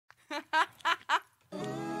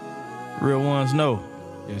Real ones know.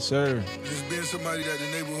 Yes, sir. Just being somebody that the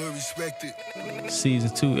neighborhood respected.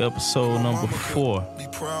 Season 2, episode number 4. Be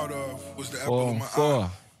proud of was the apple of my eye.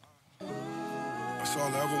 That's all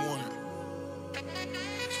I ever wanted.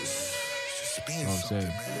 Just being something,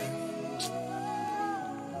 man.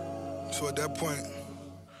 So at that point,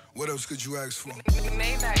 what else could you ask for?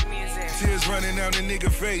 Maybach music. Tears running down the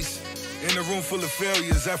nigga face. In a room full of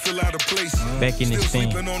failures, I feel out of place. Back in this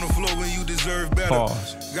thing. Sleeping on the floor when you deserve better.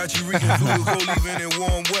 Pause. Got you reading through the goal even in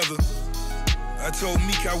warm weather. I told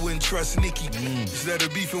Meek I wouldn't trust Nicki. Instead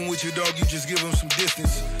of beefing with your dog, you just give him some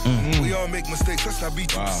distance. We all make mistakes, let's not be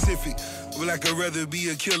too specific. But like I'd rather be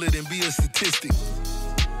a killer than be a statistic.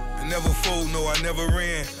 I never fold, no, I never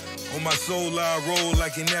ran. On my soul, I roll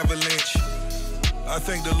like an avalanche. I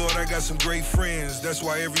thank the Lord I got some great friends. That's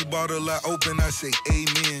why every bottle I open, I say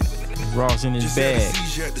amen. Ross in his just bag. Had a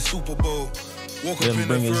seizure at the Super Bowl. Woke up in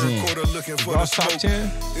the third quarter looking for Ross the top smoke.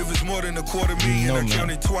 10? If it's more than $250,000, I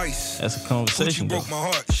count it twice. That's a conversation. Gucci broke my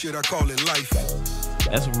heart, shit, I call it life.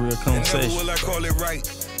 That's a real And conversation. never will I call it right.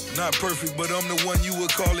 Not perfect, but I'm the one you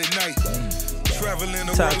would call it night. Traveling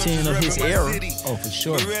the Top world, 10 of his my era. city. Oh, for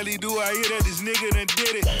sure. But rarely do I hear that this nigga done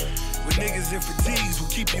did it. But niggas in fatigues will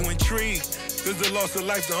keep you intrigued. Cause the loss of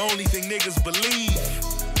life the only thing niggas believe.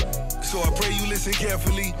 So I pray you listen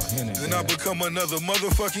carefully. And I become another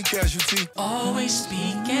motherfucking casualty. Always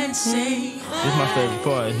speak and say. This is my favorite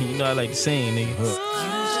part. You know I like to sing, nigga.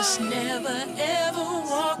 You just never ever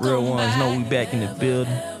walk Real ones know we back in the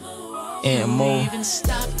building. And more.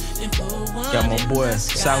 Got my boy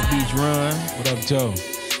South Beach Run. What up, Joe?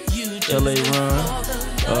 LA Run.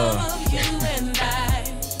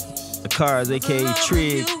 The Cars, aka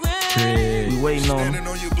Trig. We waiting on him.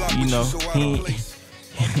 You know,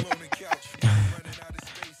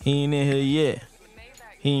 he ain't in here yet.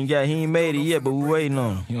 He ain't made it yet, but we waiting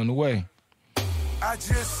on him. He on the way. I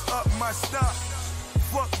just up my stop.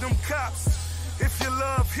 Fuck them cops. If you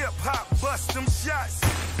love hip hop, bust them shots.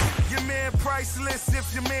 Your man priceless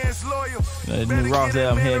if your man's loyal. That new Ross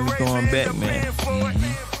album had me going back, man.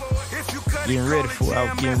 Getting ready for it. I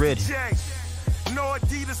was getting ready.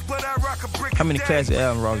 How many classic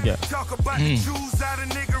albums Ross got? Talk about the Jews out of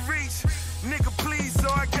nigga reach. Nigga please, so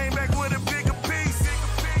I came back with a bigger piece.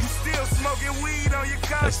 You still smoking weed on your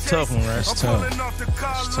couch. That's a tough one, right? That's tough.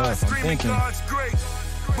 That's tough. I'm thinking.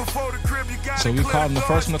 So we call him the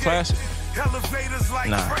first one a classic?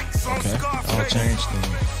 Nah. Okay. I'll change things.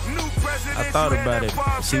 I thought about it.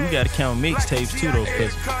 See, we gotta count mixtapes too, though.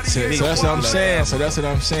 So that's what I'm saying. So that's what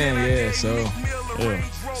I'm saying. Yeah.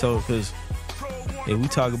 So, cause if we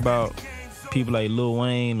talk about people like Lil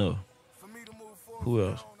Wayne or who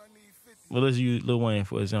else? Well, let's use Lil Wayne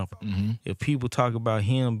for example. If people talk about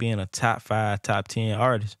him being a top 5, top 10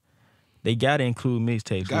 artist, they gotta include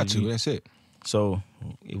mixtapes. Got to. That's it. So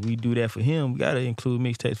if we do that for him, we gotta include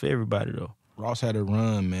mixtapes for everybody though. Ross had a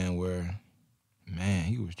run, man, where, man,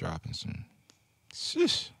 he was dropping some.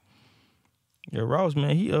 Shish. Yeah, Ross,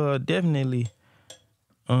 man, he definitely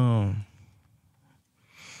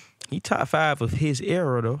he top 5 of his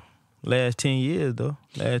era though. Last 10 years though.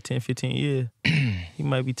 Last 10, 15 years. He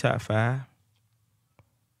might be top 5.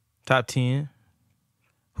 Top 10.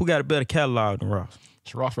 Who got a better catalog than Ross?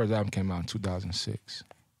 So Ross' first album came out in 2006.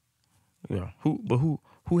 Yeah. Who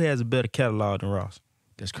has a better catalog than Ross?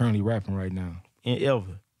 That's currently rapping right now. And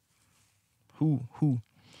ever. Who?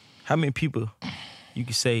 How many people you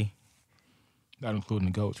can say? Not including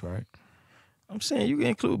the GOATs, right? I'm saying you can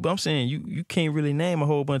include, but I'm saying you can't really name a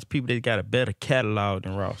whole bunch of people that got a better catalog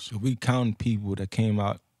than Ross. So we counting people that came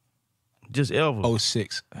out Just ever.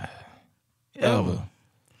 06. Ever.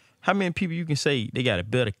 How many people you can say they got a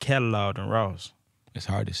better catalog than Ross? It's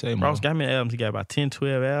hard to say, man. Ross got how many albums? He got about 10,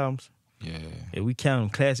 12 albums. Yeah. If we count them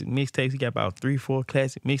classic mixtapes, he got about 3, 4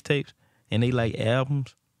 classic mixtapes, and they like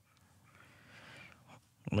albums.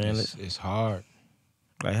 Man, It's hard.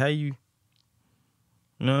 like how you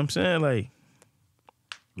know what I'm saying? Like,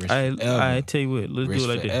 Rich I Forever. tell you what, let's Rich do it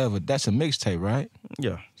like this. Forever. That's a mixtape, right?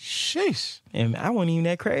 Yeah. Sheesh. And I wasn't even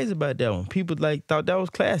that crazy about that one. People like thought that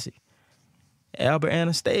was classic. Albert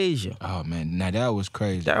Anastasia. Oh, man. Now that was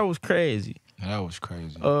crazy. That was crazy. That was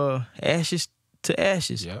crazy. Ashes to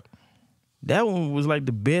Ashes. Yep. That one was like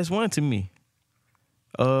the best one to me.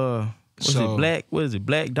 What is it,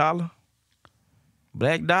 Black Dollar?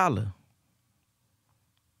 Black Dollar.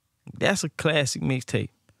 That's a classic mixtape.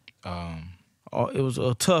 It was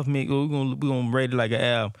a tough mix. We're gonna rate it like an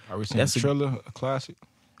album. Are we saying Triller a classic?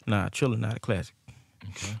 Nah, Triller not a classic.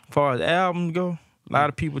 Okay. As far as albums go, a lot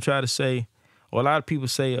of people try to say, or a lot of people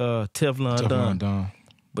say Teflon Don. Don.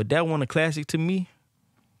 But that one a classic to me.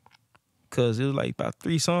 Cause it was like about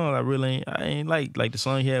 3 songs I ain't like the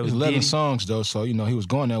song he had It was was 11 Diddy. songs though, so he was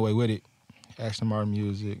going that way with it. Aston Martin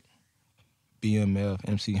Music, BMF,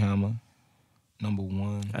 MC Hammer, Number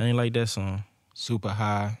One, I ain't like that song. Super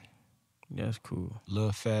High, That's cool.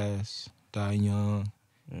 Love Fast, Die Young,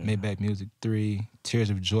 Maybach Music 3, Tears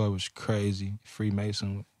of Joy was crazy,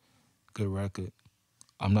 Freemason, good record.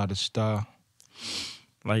 I'm Not a Star.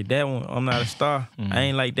 Like that one, I'm Not a Star. I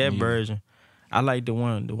ain't like that version. I like the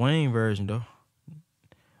Wayne version though.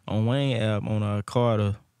 On Wayne album on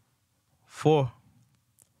Carter 4.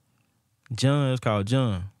 John, it's called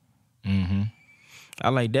John. Mm-hmm. I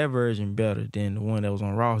like that version better than the one that was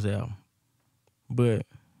on Ross' album. But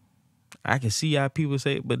I can see how people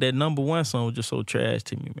say it, but that Number One song was just so trash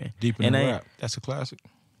to me, man. Deep in the Rap, that's a classic.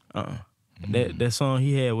 That song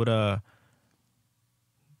he had with I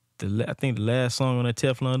think the last song on that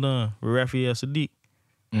Teflon Don with Raphael Sadiq.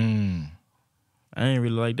 I ain't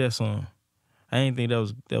really like that song. I ain't think that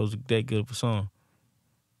was that good of a song.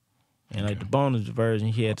 And like the bonus version,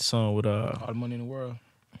 he had the song with All the Money in the World.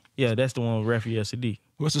 Yeah, that's the one with Raphael Sadiq.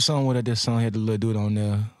 What's the song with that song had the little dude on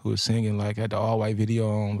there who was singing like had the all white video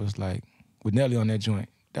on, was like with Nelly on that joint.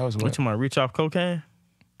 That was what? What you talking about, Rich Off Cocaine?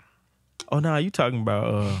 Oh no, you talking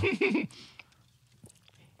about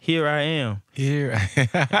Here I Am. Here.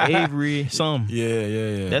 Avery something.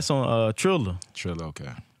 Yeah. That's on Triller. Triller,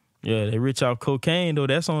 okay. Yeah, they Rich Off Cocaine though.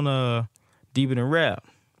 That's on Deeper Than Rap.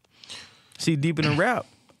 See, Deeper Than Rap,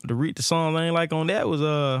 the song I ain't like on that was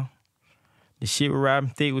the shit with Robin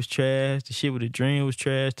Thicke was trash. The shit with The Dream was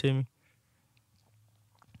trash to me.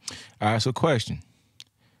 All right, so question.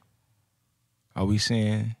 Are we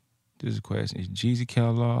saying, this is a question, is Jeezy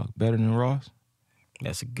catalog better than Ross?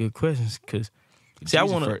 That's a good question, because see, I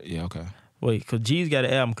want to... Yeah, okay. Wait, because Jeezy got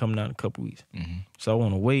an album coming out in a couple weeks. Mm-hmm. So I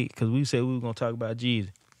want to wait, because we said we were going to talk about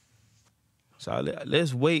Jeezy. So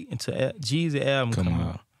let's wait until Jeezy album come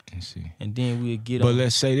out. And see. And then we'll get But on.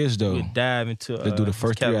 let's say this, though. We'll dive into... let's do the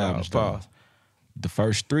first 3 albums, though. Pause. The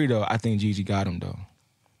first 3, though, I think Jeezy got them, though.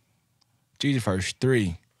 Jeezy first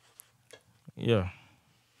 3. Yeah.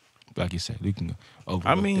 Like you said, we can go over.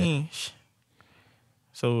 I mean,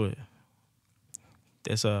 so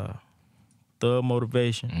that's Thug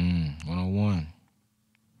Motivation. 101.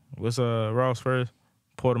 What's Ross first?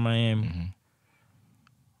 Port of Miami. Mm-hmm.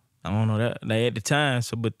 I don't know that. Like at the time,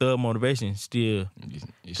 but Thug Motivation still.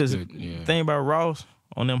 Because the thing about Ross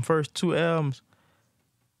on them first 2 albums,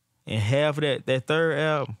 and half of that third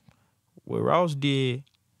album, what Ross did,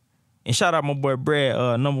 and shout out my boy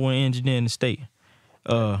Brad, number 1 engineer in the state.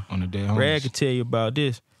 On the day Brad could tell you about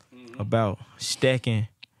this, about stacking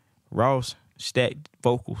Ross stacked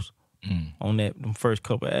vocals on them first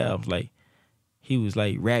couple of albums. Like he was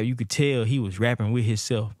like rap. You could tell he was rapping with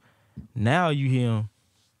himself. Now you hear him,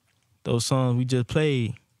 those songs we just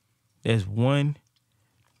played. That one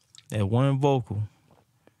vocal,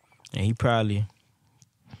 and he probably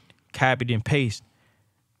copied and pasted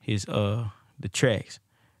his the tracks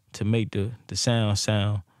to make the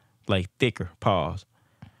sound like thicker. Pause.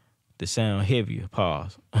 The sound heavier.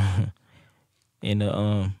 Pause. And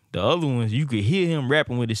the other ones, you could hear him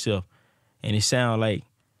rapping with himself, and it sound like,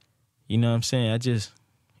 you know what I'm saying?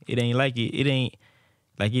 It ain't like it ain't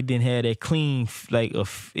like it didn't have that clean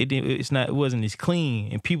it wasn't as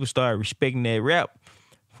clean, and people started respecting that rap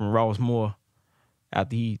from Ross more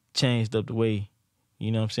after he changed up the way,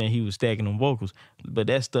 you know what I'm saying, he was stacking them vocals. But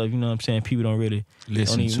that stuff, you know what I'm saying, people don't really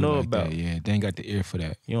listen don't even to know like about. That, yeah, they ain't got the ear for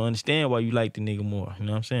that. You don't understand why you like the nigga more, you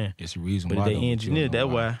know what I'm saying? It's the reason but why. But the engineer, that's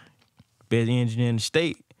why best engineer in the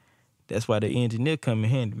state. That's why the engineer come in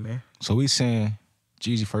handy, man. So we saying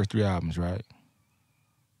Jeezy first 3 albums, right?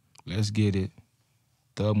 Let's Get It,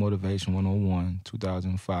 Thug Motivation 101,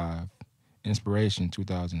 2005, Inspiration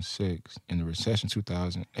 2006, and The Recession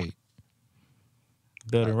 2008.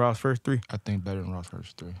 Better than Ross first 3? I think better than Ross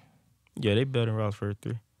first 3. Yeah, they better than Ross first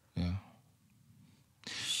 3. Yeah.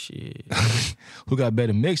 Shit. Who got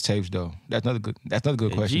better mixtapes though? That's another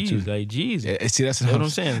good question too. Like Jeezy. Yeah, see, that's what I'm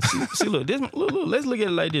saying. See, look, let's look at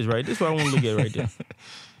it like this, right? This is what I want to look at right there.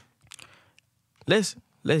 Let's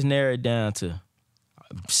narrow it down to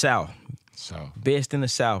South. Best in the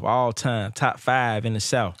South, all time, top 5 in the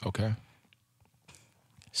South. Okay.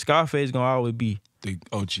 Scarface gonna always be the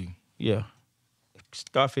OG. Yeah.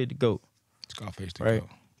 Scarface the GOAT. Scarface the right? GOAT.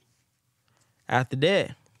 After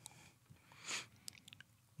that,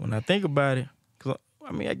 when I think about it, cause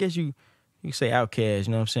I mean, I guess you say Outkast,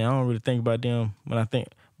 you know what I'm saying? I don't really think about them when I think,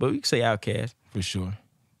 but we can say Outkast. For sure.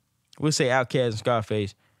 We'll say Outkast and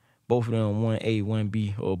Scarface, both of them 1A,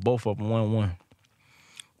 1B, or both of them 1-1.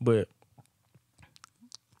 But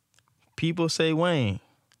people say Wayne.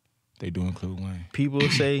 They do include Wayne. People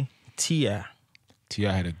say T.I.?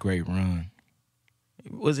 T.I. had a great run.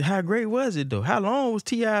 How great was it though? How long was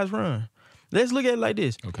T.I.'s run? Let's look at it like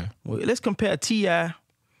this. Okay. Well, let's compare T.I.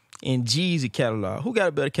 and Jeezy catalog. Who got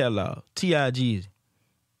a better catalog? T.I. or Jeezy?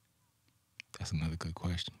 That's another good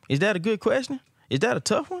question. Is that a good question? Is that a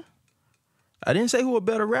tough one? I didn't say who a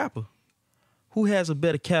better rapper. Who has a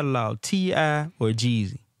better catalog, T.I. or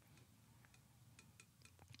Jeezy?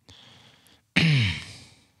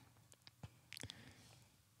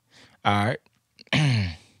 All right.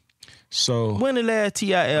 So when the last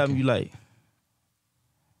T.I. album you like?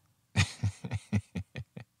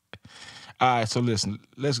 All right, so listen,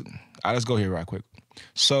 let's go here right quick.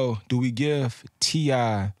 So, do we give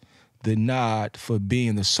T.I. the nod for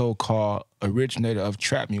being the so-called originator of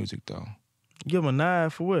trap music, though? Give him a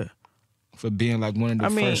nod for what? For being like one of the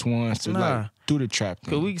first ones to like do the trap thing.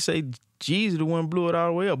 Because we can say Jeezy the one blew it all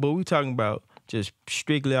the way up, but we talking about just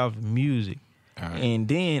strictly off of music. All right. And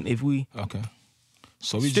then if we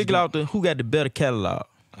so we strictly out the who got the better catalog.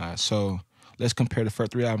 All right, so let's compare the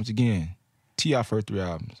first 3 albums again. T.I. first 3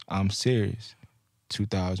 albums. I'm Serious,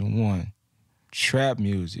 2001. Trap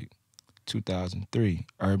Music, 2003.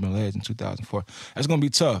 Urban Legend, 2004. That's gonna be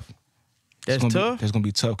tough. That's tough? That's gonna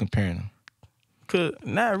be tough comparing them.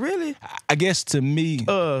 Not really. I guess to me,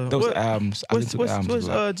 those albums. What's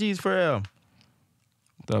G's for album?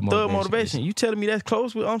 Thug Motivation. You telling me that's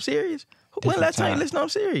close with I'm Serious? When last time you listened to I'm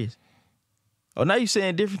Serious? Oh, now you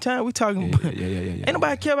saying different time? We talking about. Yeah. Ain't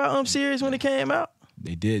nobody care about I'm Serious when it came out?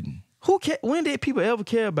 They didn't. When did people ever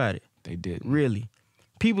care about it? They didn't. Really?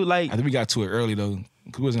 People like. I think we got to it early though.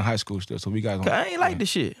 Cause we was in high school still, so we got. I ain't like the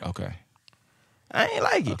shit. Okay. I ain't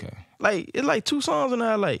like it. Okay. Like it's like 2 songs and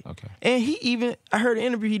I like. Okay. And I heard an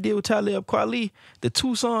interview he did with Talib Kweli. The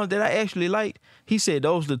 2 songs that I actually liked, he said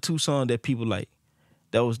those are the 2 songs that people like.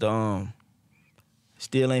 That was the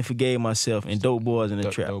Still Ain't Forgave Myself and Dope Boys in the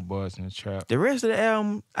Trap. Dope Boys in the Trap. The rest of the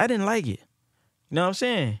album, I didn't like it. You know what I'm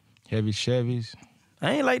saying? Heavy Chevys.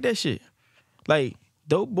 I ain't like that shit. Like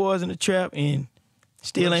Dope Boys in the Trap and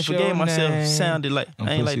Still Ain't Forgave Myself sounded like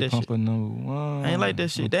I ain't like that shit. I ain't like that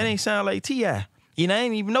shit. Okay. That ain't sound like T.I. You know, I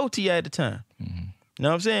ain't even know T.I. at the time. Mm-hmm. You know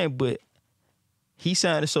what I'm saying? But he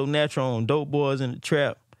sounded so natural on Dope Boys in the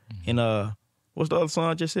Trap. Mm-hmm. And what's the other song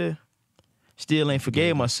I just said? Still Ain't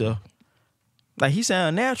Forgave Myself. Like he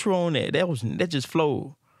sound natural on that. That just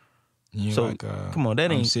flowed. You so like, come on,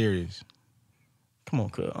 that ain't I'm Serious. Come on,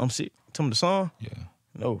 cuz. I'm serious. Tell me the song? Yeah.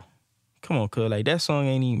 No. Come on, cuz. Like that song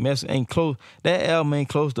ain't close. That album ain't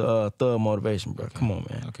close to Thug Motivation, bro. Okay. Come on,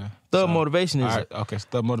 man. Okay. Thug Motivation is okay. So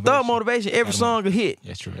Thug Motivation. Thug Motivation. Every song a hit.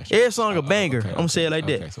 Yeah, true. Every song a banger. Okay, I'm gonna say it like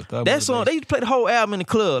that. So Thug that song they used to play the whole album in the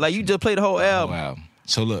club. Like you just play the whole album.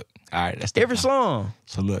 So look, all right, that's every song.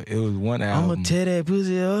 So look, it was one album. I'ma tear that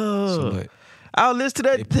pussy up. So look, I'll listen to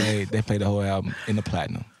that. They played the whole album in the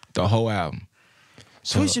platinum. The whole album.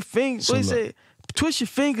 So, twist your fingers. What he said? Twist your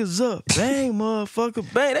fingers up. Bang,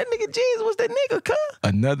 motherfucker. Bang. That nigga Jesus was that nigga, cuz.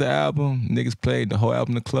 Another album, niggas played the whole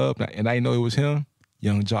album in the club, and I didn't know it was him.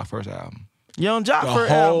 Young Jock first album. Young Jock the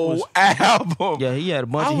first whole album. Yeah, he had a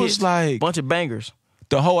bunch of hits. Like, bunch of bangers.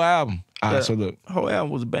 The whole album. All right, so look. The whole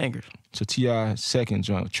album was bangers. So T.I.'s second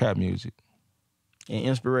joint, Trap Music. And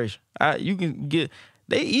Inspiration. You can get,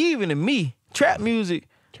 they even to me, trap music.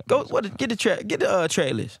 Get the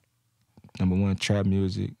track list. Number 1, Trap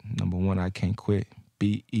Music. Number 1, I Can't Quit.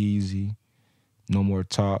 Be Easy. No More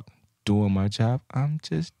Talk. Doing My Job. I'm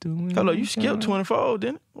just doing Hello, you skipped 24,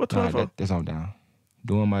 didn't it? What 24? Nah, that's on down.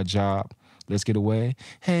 Doing My Job. Let's Get Away.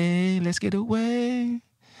 Hey, let's get away.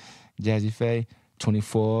 Jazzy Faye.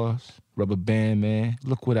 24s. Rubber Band Man.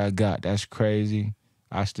 Look what I got. That's crazy.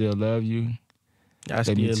 I Still Love You. I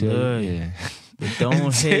Still Love You. Yeah. But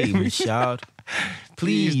don't hate me, shout.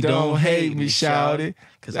 Please don't hate me, shout it.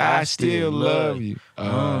 Cause I still love you.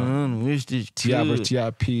 Wish this T.I. vs.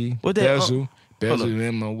 T.I.P. What that? Bezel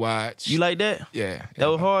in my watch. You like that? Yeah. That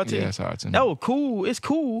was hard to you? Yeah, it's hard to me. That was cool. It's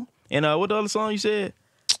cool. And what the other song you said?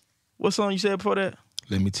 What song you said before that?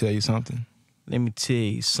 Let Me Tell You Something. Let me tell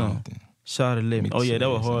you something. Shout it, let me. Oh yeah, that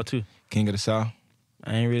was hard too. King of the South.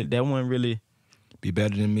 That wasn't really. Be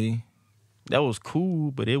Better Than Me. That was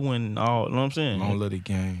cool, but it wasn't all. You know what I'm saying? Long Little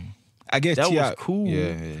Game. I guess that was cool.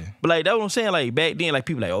 Yeah. But like that's what I'm saying. Like back then, like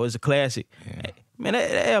people like, oh, it's a classic. Yeah. Man,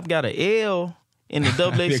 that album got an L in the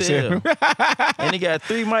double XL, and it got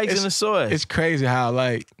 3 mics in the source. It's crazy how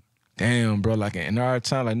like, damn, bro, like in our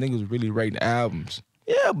time, like niggas really rating albums.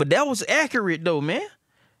 Yeah, but that was accurate though, man.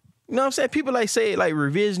 You know what I'm saying? People like say like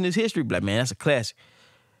revisionist history, but like, man, that's a classic.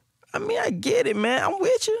 I mean, I get it, man. I'm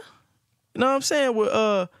with you. You know what I'm saying?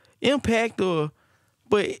 With impact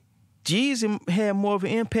but Jeezy had more of an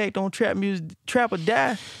impact on trap music, Trap or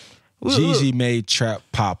Die, Jeezy made trap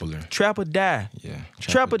popular. Trap or die. Yeah.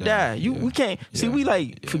 Trap or die. We can't see. We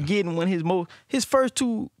forgetting when his first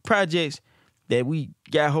 2 projects that we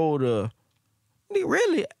got hold of.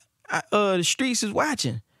 Really, the streets is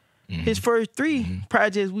watching. His first 3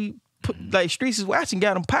 projects we put streets is watching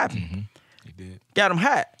got him popping. He did. Got him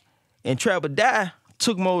hot. And Trap or Die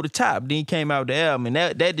took him over the top. Then he came out with the album, and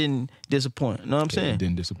that didn't disappoint. You know what I'm saying? It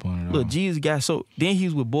didn't disappoint at all. Look, Jeezy got so. Then he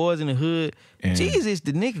was with Boys in the Hood. Jeezy is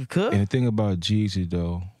the nigga, cuz. And the thing about Jeezy,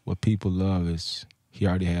 though, what people love is he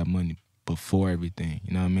already had money before everything.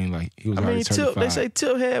 You know what I mean? Like, he was already certified. They say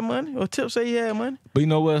Tip had money, or Tip say he had money. But you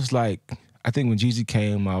know what? It's like, I think when Jeezy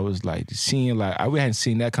came, I was like, seeing, like, we hadn't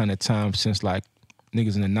seen that kind of time since, like,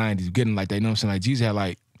 niggas in the 90s getting like that. You know what I'm saying? Like, Jeezy had,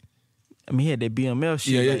 like, he had that BML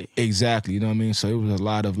shit. Yeah, exactly. You know what I mean? So it was a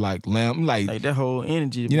lot of like like that whole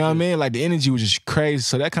energy. You know what I mean? Like the energy was just crazy.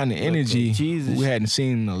 So that kind of energy we hadn't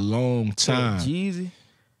seen in a long time. Jeezy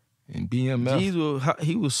and BML. Jeezy,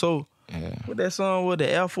 he was so. Yeah. What that song was, the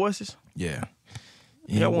Air Forces? Yeah.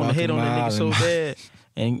 I want to hate on that nigga so bad.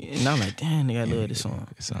 And I'm like, damn, nigga, I love this song.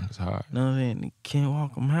 This song is hard. You know what I mean? Can't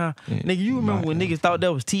walk him high. Yeah. Nigga, you remember when niggas thought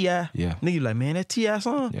that was T.I.? Yeah. Niggas like, man, that T.I.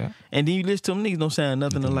 song? Yeah. And then you listen to them, niggas don't sound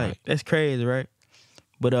nothing alike. That's crazy, right?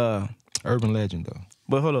 But, urban legend, though.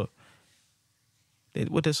 But hold up.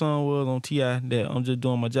 What that song was on T.I., that I'm just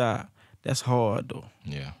doing my job, that's hard, though.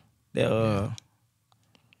 Yeah.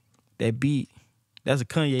 That beat, that's a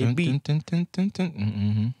Kanye beat.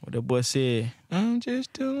 What that boy said, I'm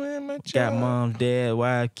just doing my job. Got mom, dad,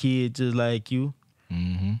 wife, kid just like you.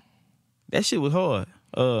 That shit was hard.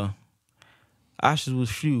 Options was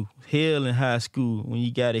few. Hell in high school when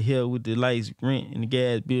you got to hell with the lights, rent, and the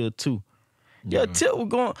gas bill too. Yeah, Tip was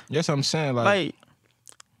going. That's what I'm saying. Like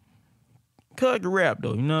Cuz can rap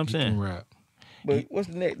though. You know what I'm saying? Can rap. But what's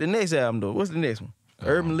the next? The next album though. What's the next one?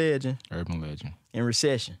 Urban Legend. Urban Legend. And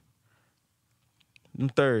Recession. The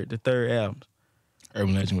third album.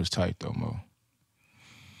 Urban Legend was tight though, Mo.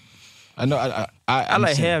 I know. I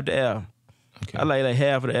like half the album. Okay. I like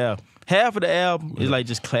half of the album. Half of the album is like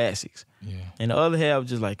just classics. Yeah. And the other half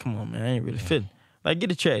just like, come on, man, I ain't really feeling. Like, get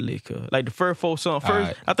the track list, cuz. Like the first 4 songs.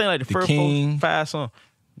 I think like the first King. 4, 5 songs.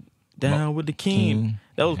 Down with the King.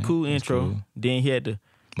 That was a cool intro. Cool. Then he had the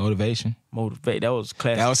Motivate. That was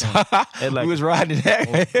classic. That was like, we was riding that.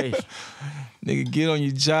 Nigga, get on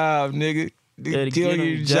your job, nigga. Get on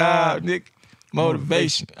your job, nigga.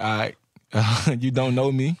 Motivation. All right. You don't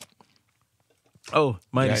know me. Oh,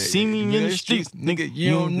 might see me in the streets, nigga.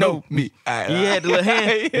 You don't know me. He had the little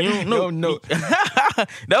hand. You don't know.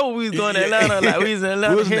 That's what we was doing in Atlanta. Like we was in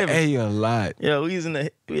Atlanta. We was in the A a lot. Yeah, we was in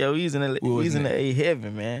the A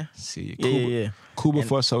heaven, man. See, yeah. Cool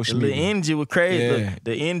before social media. The energy was crazy. Yeah.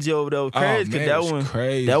 The energy over there was crazy because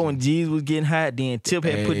crazy. That one Jeezy was getting hot. Then Tip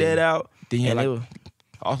had put that out. Then and like,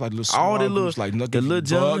 all like little all the groups, little, like the little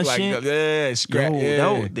John like, shit. Yeah, scrap.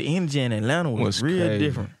 The energy in Atlanta was real crazy.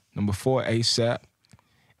 different. Number 4, ASAP.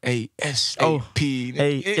 ASAP.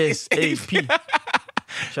 ASAP.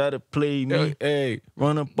 Try to play me. Hey.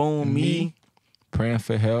 Run up on me. Praying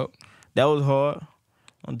for help. That was hard.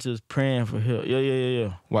 I'm just praying for help.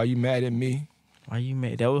 Yeah. Why you mad at me? Why you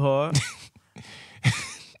mad? That was hard.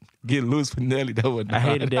 Get loose for Nelly. That was I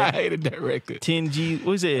hated that. I hated that record. 10 G's.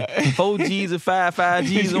 What's it? 4 G's and 5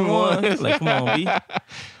 G's and 1. Like, come on, B.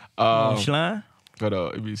 Schlein. Hold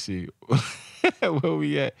on. Let me see. Where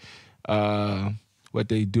we at? What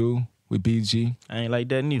They Do with BG. I ain't like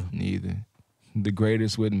that neither. Neither. The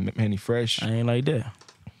Greatest with Manny Fresh. I ain't like that.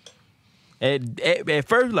 At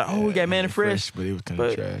first, like, we got Manny Fresh. But it was kind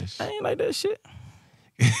of trash. I ain't like that shit.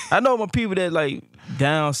 I know my people that like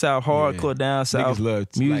down south, hardcore down south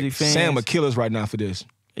music like, fans. Sam will kill us right now for this.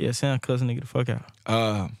 Yeah, Sam cussing nigga the fuck out.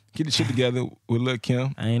 Get the shit together with Lil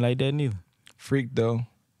Kim. I ain't like that neither. Freak though.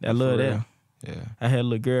 I love that. Yeah. I had a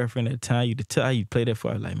little girlfriend at the time. You to tell how you play that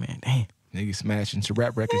for. I was like, man, damn. Niggas smashing some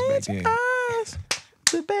rap records back then. Eyes,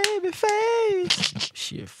 the baby face.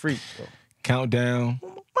 Shit, freak though. Countdown.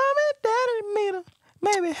 Mommy, daddy, meet her.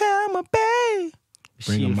 Maybe have my babe.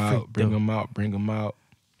 Bring them out.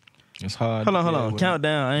 It's hard. Hold on.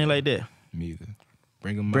 Countdown. I ain't like that. Me either.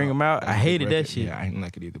 Bring them out. I hated that shit. Yeah, I didn't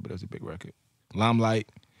like it either, but it was a big record. Limelight.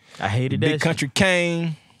 I hated that shit. Big Country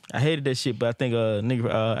Kane. I hated that shit, but I think a nigga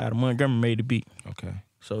out of Montgomery made the beat. Okay.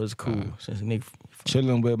 So it's cool. Since a nigga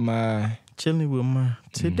Chilling with my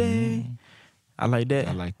today. I like that.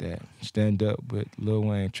 I like that. Stand Up with Lil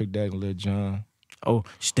Wayne, Trick Daddy, and Lil Jon. Oh,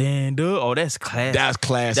 Stand Up. Oh, that's classic. That's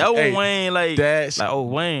classic. That was hey, Wayne like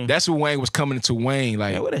Wayne. That's when Wayne was coming into Wayne.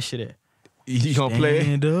 Like, man, where that shit at? You gonna play it?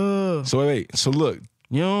 Stand Up. So wait. So look,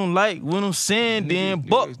 You don't like when I'm saying, then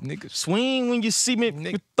buck. Niggas. Swing when you see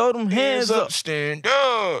me, throw them hands up. Stand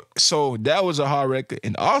up. So that was a hard record.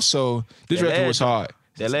 And also, this That record last was hard.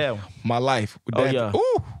 That last one. My Life. With Oh, that. yeah.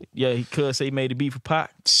 Ooh. Yeah, he could say he made the beat for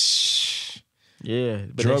Pac. Yeah.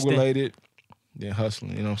 But Drug related. Then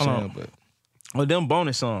hustling. You know what I'm saying? But oh, them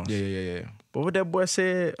bonus songs. yeah. But what that boy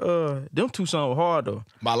said, them two songs were hard though.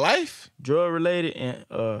 My Life? Drug related and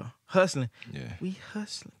hustling. Yeah. We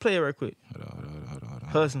hustling. Play it right quick. Hold on.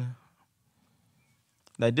 Hustling.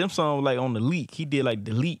 Like them songs like on the leak. He did like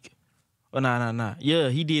the leak. Oh nah. Yeah,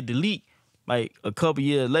 he did the leak like a couple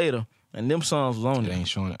years later. And them songs was on It there. ain't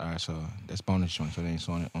showing it. All right, so that's bonus joint. So they ain't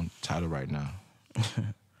showing it on title right now.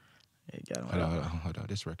 Hold on.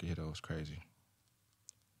 This record here though was crazy.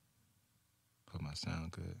 Hope my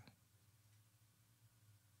sound good.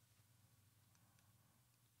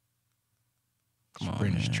 Come on,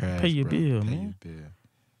 Sprint is man. trash, Pay your bro. bill, Pay man. your bill.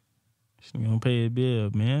 You gonna pay your bill,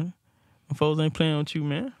 man. Them folks ain't playing with you,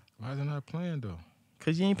 man. Why is it not playing though?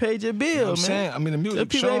 Cause you ain't paid your bill, You know what I'm man. saying? I mean, the The music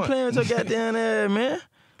people showing. ain't playing with your goddamn ass, man.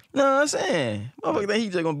 Know what I'm saying? Motherfucker think he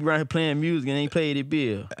just gonna be around here playing music and ain't paid his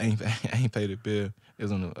bill. I ain't paid the bill. It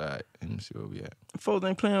was on the. All right, let me see where we at. Folks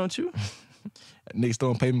ain't playing with you. Niggas still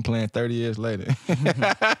on payment plan 30 years later. Yeah.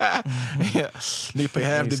 Nigga pay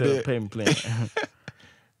half the bill. Payment plan. That's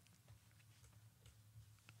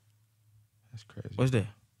crazy. What's that?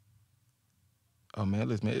 Oh man,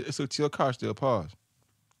 listen, man, it's a your car still. Pause.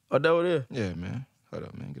 Oh, that what it is? Yeah, man. Hold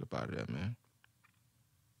up, man. Get up out of there, man.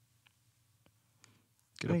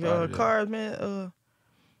 Get up out Nigga, of there. cars, man.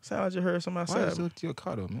 Sound like you heard somebody Why is outside. it to your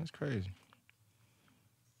car though, man? It's crazy.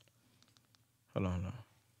 Hold on, no.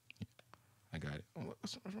 I got it.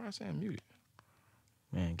 What's wrong saying muted?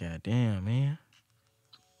 Man, goddamn, man.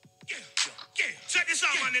 Yeah. Check this out,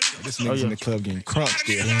 my nigga. This nigga's in the club getting crunk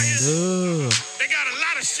still. Ugh. They got a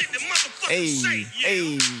lot of shit that motherfuckers say.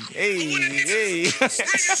 Hey.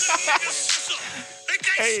 They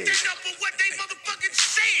can't stand up for what they motherfucking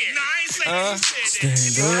said. Nah, I ain't saying you said that.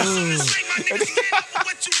 Stand up. Say my niggas stand up for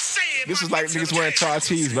what you said. This was like niggas wearing tall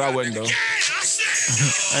tees, but I wasn't though. Yeah, I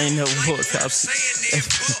said. I ain't never wore top.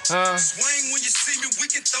 Huh? Swing when you see me, we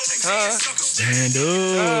can throw them hands up. Stand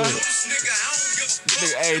up. Nigga, I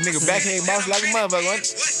don't give a Nigga, backhand bounce like a motherfucker.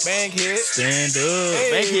 Bankhead. Stand up. Hey.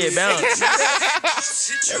 Bankhead bounce.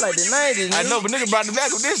 That's like the 90s. I know, but nigga brought the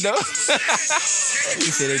back of this though. He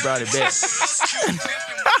said they brought it back.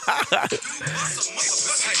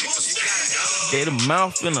 Get a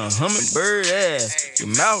mouth in a hummingbird ass. Your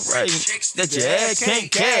mouth right that your ass can't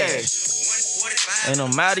cash. And no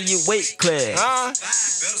matter your weight class. Huh?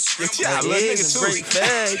 Yeah, I love Eggs nigga and break too.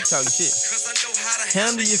 fag. You talking shit.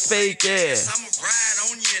 Handle your fake ass.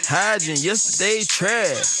 Hiding yesterday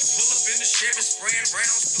trash.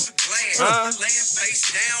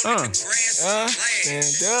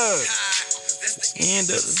 Stand up. End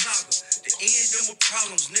of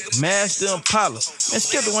Master Impala. Man,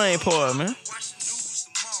 skip the Wayne part, man.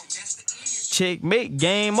 Checkmate,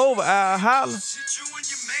 game over, I'll holler.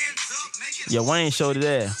 Yeah, Wayne showed his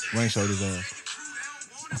ass. Wayne showed his ass.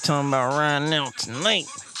 I'm talking about right now tonight.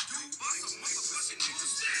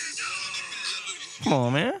 Come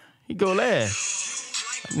on, man. He go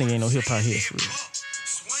last. That nigga ain't no hip hop hit for real.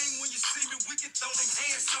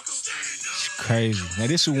 It's crazy. Now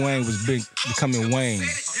this is Wayne was big becoming Wayne.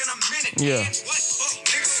 Yeah.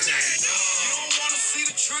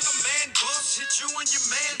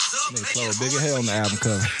 Nigga Chloe big as hell on the album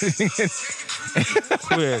cover.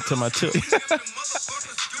 Where to my tip.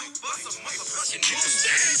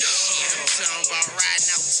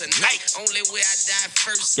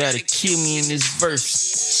 Gotta kill me in this verse.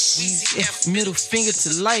 F middle finger to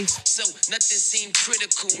life. So nothing seemed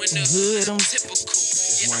critical in the Hood, I'm typical.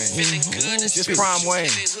 Wayne. Just prime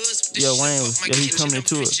Wayne. Yeah, Wayne was, yeah, he coming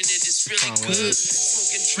into it. Good.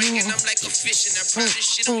 Smoking, drinking, I'm like a fish, and I probably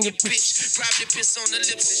shit on your bitch. Probably piss on the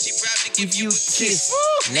lips, and she probably give you a kiss.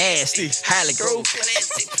 Nasty. Highly gross.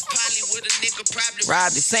 Classic. Probably with a nigga, probably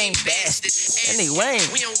Rob the same bastard. That nigga Wayne.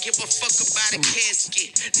 We don't give a fuck about a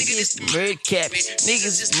casket. Niggas murder capping.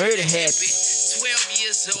 Niggas is murder happy. 12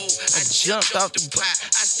 years old, I jumped off the pot.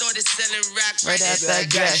 I started selling rock Right after I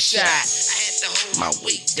got shot. I had to hold my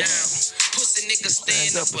weight down. Pussy nigga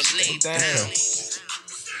stand up or lay down.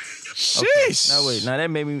 Sheesh. Now wait, now that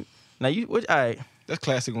made me. Now you what? All right. That's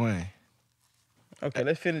classic Wayne. Okay,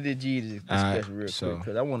 let's finish the Jeezy All right, discussion real so- quick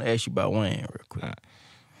because I want to ask you about Wayne real quick. All right.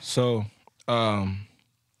 So,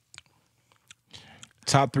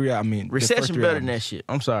 top three. I mean, the first Recession three better than that albums. shit.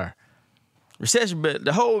 I'm sorry. Recession better.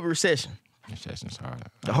 The whole recession. Recession's hard.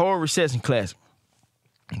 The whole recession classic.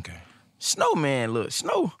 Okay. Snowman, look,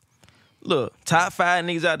 Snow. Look, top 5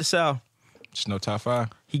 niggas out the South. Just no top 5?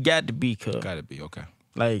 He got to be, cuz. Got to be, okay.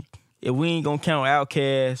 Like, if we ain't gonna count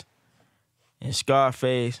Outkast and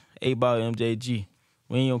Scarface, 8 Ball, MJG,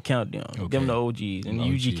 we ain't gonna count them. Okay. Them the OGs and the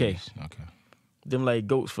UGK. Okay. Them like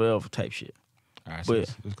GOATs forever type shit. All right, But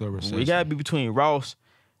so let's go recession. we gotta be between Ross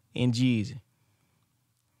and Jeezy.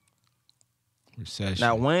 Recession.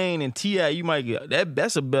 Now Wayne and T.I., you might get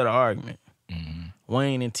that's a better argument.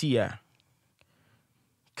 Wayne and T.I.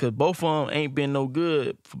 Cause both of them ain't been no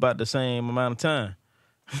good for about the same amount of time.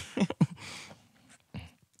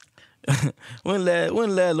 when last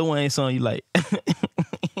Lil Wayne song you like?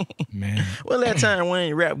 Man. When last time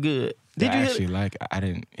Wayne rap good? Did you actually hear like I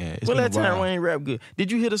didn't it's when been a last time while. Wayne rap good?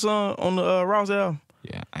 Did you hear the song on the Ross album?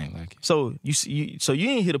 Yeah, I ain't like it. So you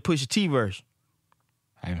ain't hear the Pusha T verse.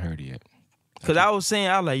 I haven't heard it yet. Cause I was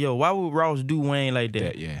like, yo, why would Ross do Wayne like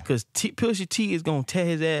that? Yeah. Cause Pusha T is gonna tear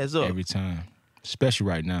his ass up. Every time. Especially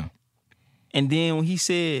right now. And then when he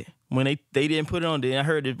said, when they didn't put it on there, I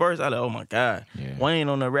heard this verse, I was like, oh my God. Yeah. Wayne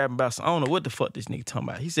on there rapping about, I don't know what the fuck this nigga talking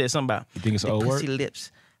about. He said something about You think it's the old pussy word?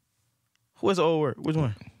 lips. What's the old word? Which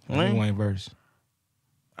one? Wayne verse.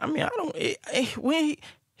 I mean, I don't, when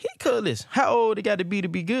he cut this, how old it got to be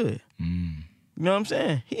good? You know what I'm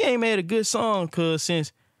saying? He ain't made a good song, cuz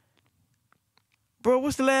since, bro,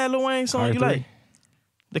 what's the last Lil Wayne song Carter you 3. like?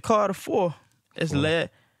 The Carter 4. That's the last.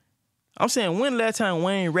 I'm saying, when the last time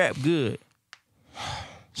Wayne rapped good?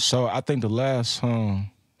 So I think the last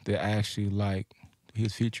song that I actually like he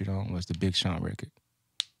was featured on was the Big Sean record.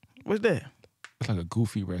 What's that? It's like a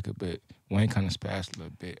goofy record, but Wayne kind of spazzed a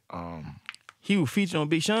little bit. He was featured on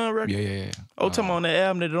Big Sean record? Yeah. Oh, talking about on that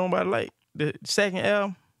album that nobody like, the second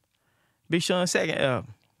album, Big Sean's second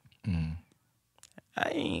album.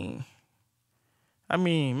 I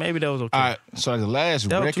mean, maybe that was okay. All right, so the last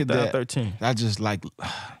That was record 2013. that I just like,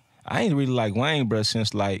 I ain't really like Wayne, bro,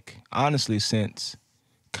 since like, honestly, since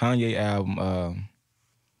Kanye album,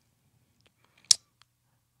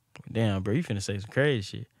 Damn, bro, you finna say some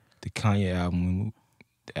crazy shit. the Kanye album,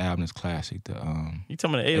 the album is classic. The You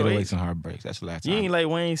talking about the 808s 808s? and Heartbreaks. That's the last You time. ain't like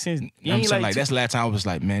Wayne since, you I'm ain't saying, like, that's the last time I was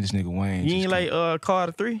like, man, this nigga Wayne. you just ain't like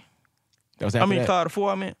Carter 3? that was I after mean, that? Carter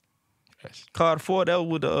 4, I meant. Yes. Carter 4, that was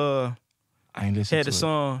with the, I ain't listened had to the it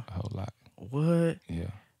song, a whole lot. what?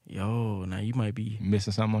 Yeah. Yo, now you might be,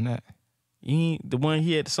 Missing something on that? you ain't, the one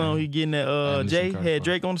he had the song, he getting that, haven't Jay, listened to Carter had 4.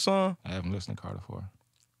 Drake on the song. I haven't listened to Carter 4.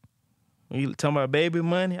 When you talking about baby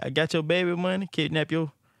money, I got your baby money, kidnap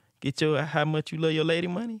your, get your, how much you love your lady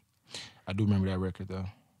money. I do remember that record though.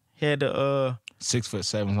 Had the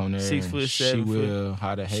 6'7" on there. 6'7" She Will,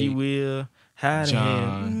 How to Hate. She Will, how to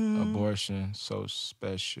John, hate. Abortion, So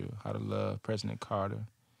Special, How to Love, President Carter.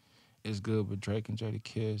 It's Good with Drake and Jada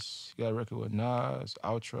Kiss. You got a record with Nas,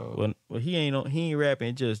 Outro. Well, he ain't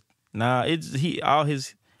rapping. Just it's all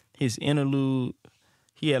his interlude.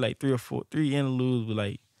 He had like three interludes with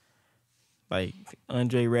like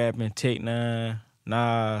Andre rapping, Tech Nine,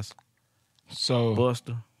 Nas, So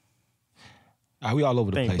Buster. we all over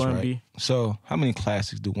the Think place, Bun right? B. So how many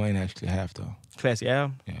classics do Wayne actually have though? Classic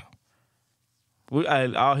album. Yeah.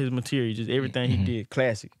 All his material, just everything he did,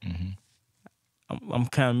 classic. I'm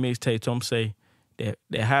kind of mixtape, so I'm say that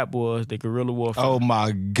Hot Boys, the Guerrilla Warfare. Oh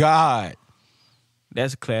my God.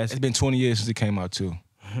 That's a It's classic. been 20 years since it came out too.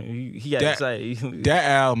 he got excited. That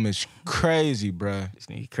album is crazy, bruh. This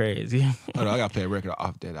nigga crazy. Hold on, I gotta play a record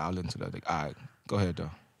off that. I'll listen to that. All right, go ahead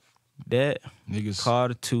though. That Niggas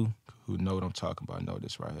Carter 2. who know what I'm talking about know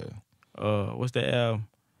this right here. What's the album?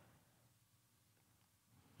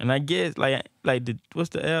 And I guess like what's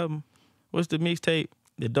the album? What's the mixtape?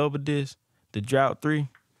 The double disc, the Drought 3.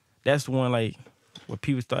 That's the one like where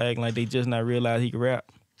people start acting like they just not realize he can rap.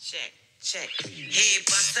 Check. Head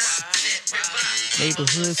buster, net ripper.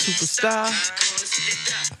 Neighborhood superstar.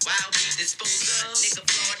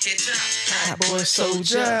 Hot boy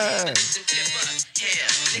soldier.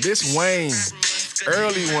 This Wayne,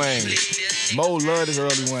 early Wayne. Mo love this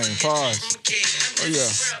early Wayne. Pause. Oh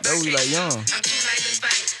yeah, that was like young.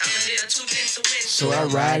 So I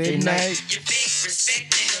ride at night.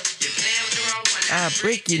 I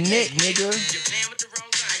break your neck, nigga.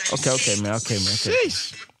 Okay, man.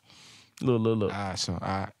 Sheesh. Look.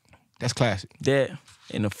 That's classic. That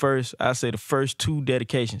in I say the first 2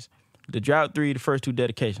 dedications. The Drought 3, the first 2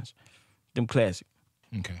 dedications. Them classic.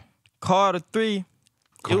 Okay. Carter 3,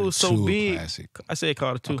 Carter it was so 2 big. classic. I said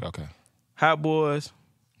Carter 2. Okay. Hot Boys,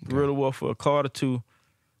 Guerrilla Warfare, Carter 2,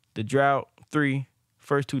 The Drought 3,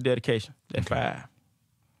 first 2 dedications. That's 5.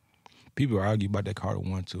 People argue about that Carter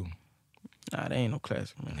 1 too. Nah, that ain't no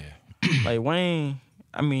classic, man. Yeah. Like Wayne,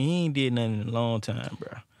 I mean, he ain't did nothing in a long time,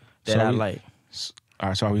 bro. That I like. All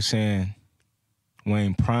right, so are we saying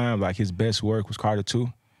Wayne Prime, like his best work was Carter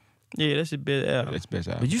 2? Yeah, that's the best album. That's the best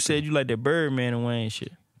album. But you said you like that Birdman and Wayne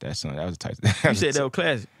shit. That song, that was a tight. You said that was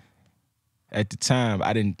classic. At the time,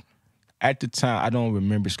 I didn't. At the time, I don't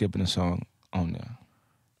remember skipping a song on there.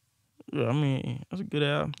 Yeah, I mean, that's a good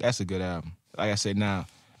album. That's a good album. Like I said, now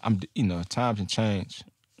times have changed.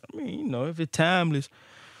 I mean, if it's timeless,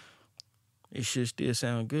 it should still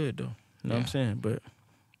sound good though. You know what I'm saying? But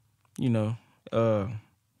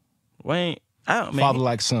Wayne, Father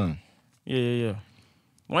like son. Yeah.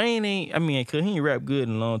 Wayne ain't. I mean, cause he ain't rap good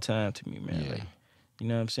in a long time to me, man. Yeah. Like, you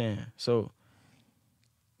know what I'm saying? So,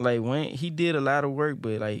 like Wayne, he did a lot of work,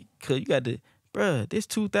 but like, cause you got this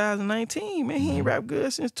 2019, man. He ain't rap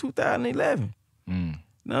good since 2011. You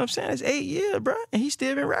know what I'm saying? It's 8 years, bro, and he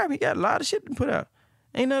still been rapping. He got a lot of shit to put out.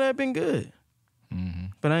 Ain't none of that been good.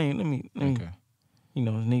 But let me. Okay.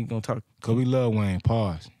 Nigga gonna talk. Cause we love Wayne.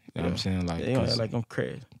 Pause. You know what I'm saying? Like, they don't act like I'm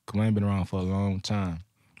crazy. Cause Wayne been around for a long time.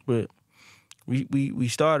 But we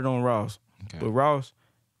started on Ross. Okay. But Ross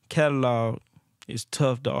catalog is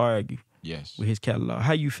tough to argue. Yes. With his catalog.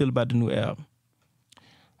 How you feel about the new album?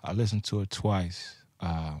 I listened to it twice.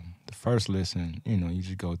 The first listen, you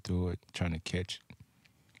just go through it trying to catch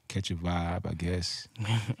a vibe, I guess.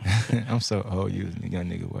 I'm so old using young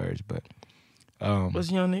nigga words, but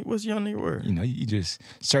what's young nigga word? You just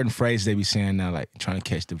certain phrases they be saying now, like trying to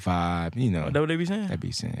catch the vibe. That what they be saying? They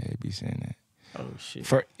be saying that. Oh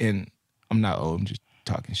shit. And I'm not old. I'm just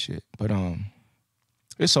talking shit. But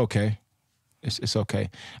it's okay. It's okay.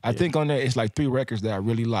 I think on there it's like 3 records that I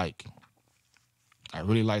really like. You know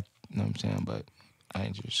what I'm saying? But I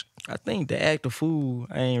ain't just. I think the Act of Fool,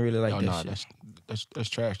 I ain't really like that shit. That's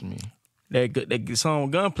trash to me. That good song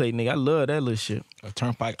with Gunplay, nigga. I love that little shit.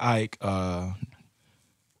 Turnpike Ike, for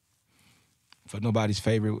nobody's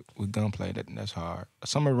favorite with Gunplay, that's hard.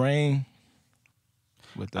 Summer Rain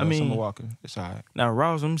with Summer Walker, it's all right. Now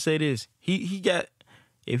Ross, I'm gonna say this. He got,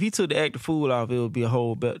 if he took the Act of Fool off, it would be a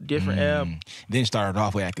whole different album. Then started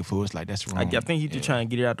off with Act of Fool. It's like, that's wrong. I think he just trying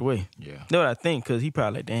to get it out the way. Yeah. That's what I think, because he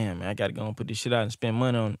probably like, damn, man, I got to go and put this shit out and spend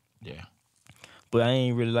money on it. Yeah. But I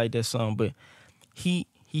ain't really like that song. But he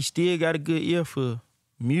still got a good ear for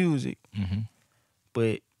music,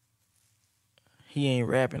 but he ain't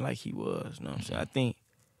rapping like he was. You know what I'm saying? I think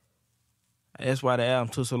that's why the album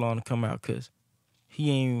took so long to come out, because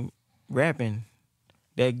he ain't rapping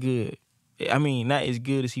that good. I mean, not as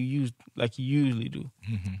good as he usually do.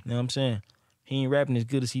 You know what I'm saying? He ain't rapping as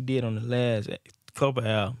good as he did on the last couple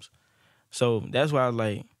albums. So that's why I was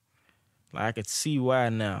like I could see why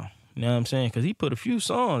now. You know what I'm saying? Because he put a few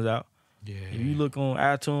songs out. Yeah. If you look on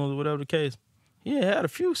iTunes or whatever the case, he had a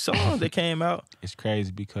few songs that came out. It's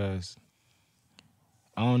crazy because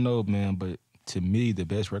I don't know, man, but to me, the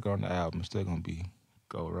best record on the album is still gonna be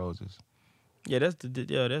Gold Roses. Yeah, that's the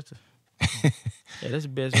best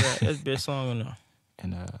that's the best song on there.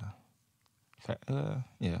 And that's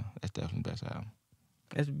definitely the best album.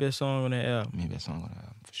 That's the best song on that album. I mean, best song on the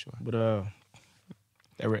album for sure. But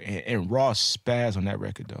and Ross spazzed on that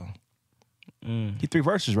record though. He 3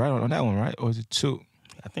 verses right on that one, right? Or is it 2?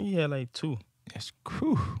 I think he had like 2. That's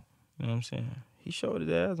cool. You know what I'm saying? He showed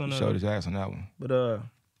his ass on that. He showed his ass on that one. But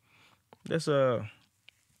let's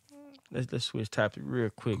switch topic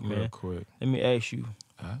real quick, man. Real quick. Let me ask you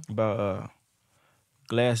about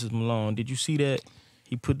Glasses Malone. Did you see that?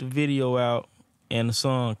 He put the video out and a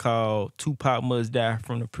song called Tupac Must Die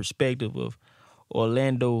from the perspective of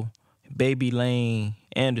Orlando Baby Lane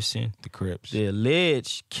Anderson, the Crips, the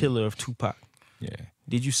alleged killer of Tupac. Yeah.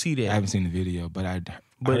 Did you see that? I haven't seen the video, but I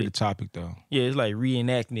heard the topic though. Yeah, it's like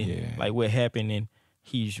reenacting like what happened, and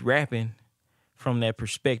he's rapping from that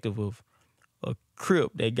perspective of a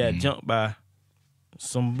Crip that got jumped by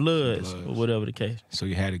some bloods or whatever the case. So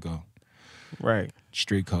you had to go. Right.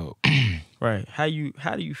 Street code. Right. How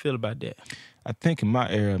do you feel about that? I think in my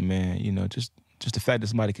era, man, just the fact that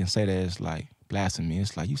somebody can say that is like blasphemy.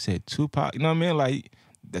 It's like you said Tupac, you know what I mean? Like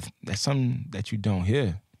that's something that you don't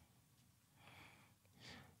hear.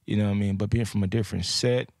 You know what I mean? But being from a different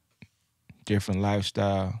set, different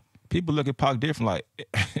lifestyle, people look at Pac different.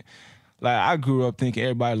 Like I grew up thinking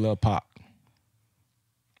everybody loved Pac.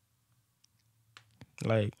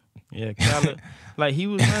 Like, yeah, like he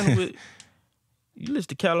was running with. You listen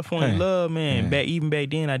to California Love, man. Even back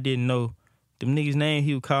then, I didn't know them niggas' name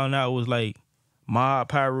he was calling out was like Mob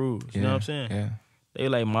Pyru. You know what I'm saying? Yeah. They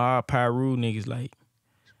like Mob Pyru niggas, like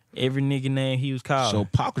every nigga name he was calling. So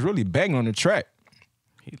Pac was really banging on the track.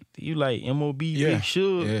 He like MOB Big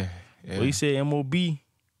Suge. Yeah. Well, he said MOB. He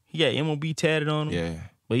got MOB tatted on him. Yeah.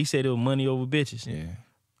 But he said it was money over bitches. Yeah.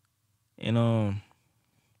 And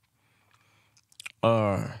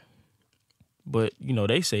but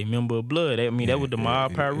they say member of blood. I mean that was the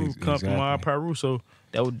Mob Pyru, company Mob Pyru. So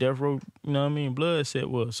That was Death Row, you know what I mean, blood set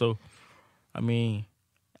was. So, I mean,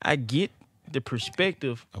 I get the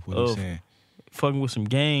perspective of what he's saying. Fucking with some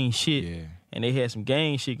gang shit. Yeah. And they had some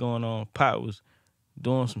gang shit going on. Pac was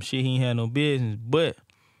doing some shit he ain't had no business. But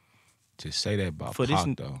to say that about for Pac,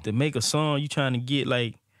 this, though. to make a song, you trying to get,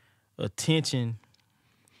 like, attention.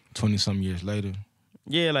 20-something years later.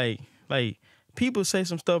 Yeah, like people say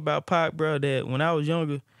some stuff about Pac, bro, that when I was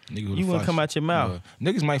younger, you wouldn't come out your mouth.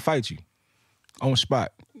 Niggas might fight you on the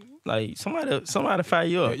spot. Like, somebody fire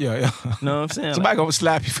you up. Yeah. You know what I'm saying? Somebody like, gonna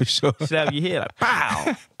slap you for sure. slap your head, like,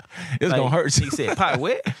 pow. It's like, gonna hurt. Nigga said, Pac,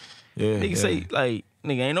 what? Yeah. Nigga say, like,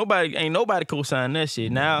 nigga, ain't nobody co-sign that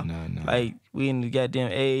shit. Now, like, we in the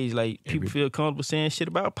goddamn age, like, people feel comfortable saying shit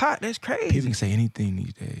about Pac. That's crazy. People can say anything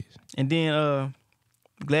these days. And then,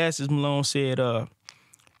 Glasses Malone said,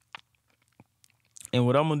 and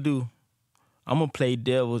what I'm gonna do, I'm gonna play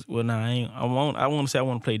devil's. Well, nah, I want to say I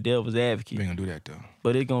want to play devil's advocate. We ain't gonna do that though.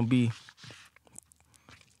 But it's gonna be.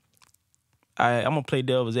 I'm gonna play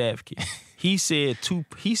devil's advocate. He said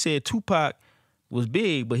Tupac was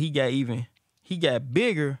big, but he got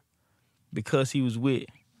bigger because he was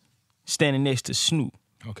standing next to Snoop.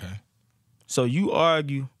 Okay. So you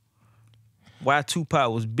argue why Tupac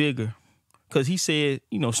was bigger, because he said,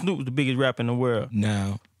 you know, Snoop was the biggest rapper in the world.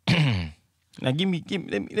 Now. Now let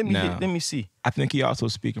me see. I think he also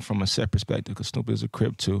speaking from a set perspective because Snoop is a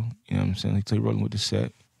Crip too. You know what I'm saying? He rolling with the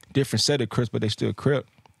set. Different set of Crips, but they still Crip.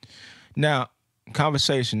 Now,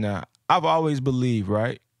 conversation now. I've always believed,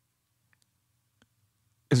 right?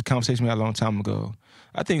 It's a conversation we had a long time ago.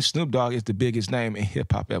 I think Snoop Dogg is the biggest name in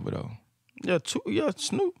hip hop ever though. Yeah,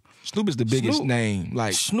 Snoop. Snoop is the biggest name.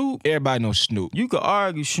 Like Snoop. Everybody knows Snoop. You could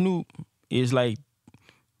argue Snoop is like,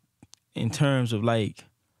 in terms of like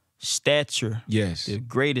stature, yes, the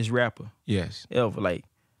greatest rapper, yes, ever. Like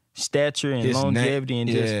stature and his longevity and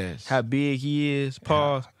yes. just how big he is.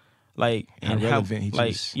 Pause. Like how and relevant how,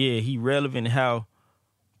 he just. he relevant. And how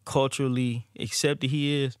culturally accepted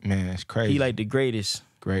he is. Man, that's crazy. He like the greatest.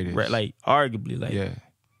 Like arguably, like yeah.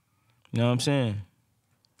 You know what I'm saying?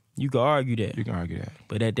 You can argue that. You can argue that.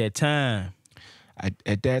 But at that time,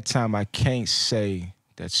 I can't say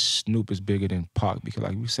that Snoop is bigger than Pac because,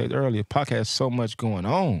 like we said earlier, Pac has so much going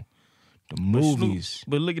on. The movies.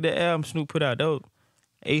 But look at the album Snoop put out, though.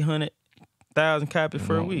 800,000 copies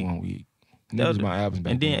for a week. 1 week. That was my albums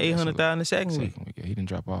back and then then. 800,000 the second week. Yeah, he didn't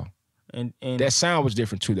drop off. And that sound was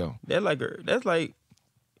different too, though. That's like,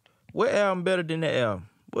 what album better than that album?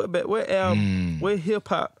 What album? What hip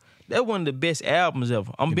hop? That one of the best albums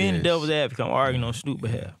ever. I'm being the devil's advocate. I'm arguing on Snoop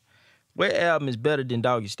behalf. What album is better than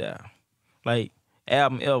Doggy Style? Like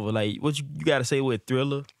album ever? Like what you gotta say with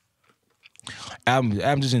Thriller? Albums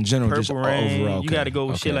just in general, Purple just Rain. overall. You gotta go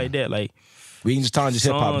with shit like that. Like we can just talk just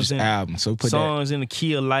hip hop, just albums. So put songs that. in the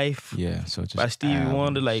Key of Life. Yeah, so just by Stevie albums.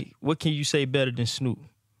 Wonder. Like what can you say better than Snoop?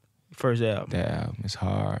 First album. That album is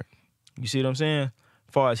hard. You see what I'm saying?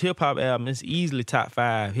 As far as hip hop album, it's easily top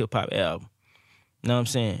 5 hip hop album. You know what I'm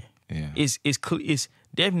saying? Yeah. It's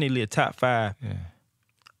definitely a top 5. Yeah.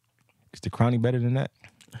 Is the Chronic better than that?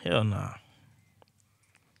 Hell nah.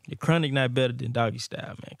 The Chronic not better than Doggy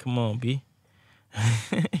Style, man. Come on, B.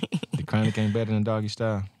 The Chronic ain't better than Doggy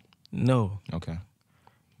Style? No. Okay.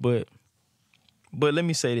 But let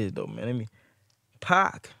me say this though, man.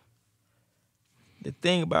 Pac. The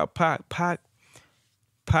thing about Pac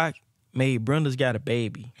made Brenda's Got a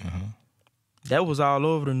Baby. Uh-huh. That was all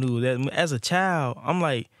over the news. As a child, I'm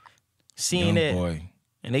like seeing Young that. Boy.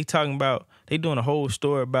 And they doing a whole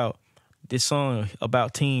story about this song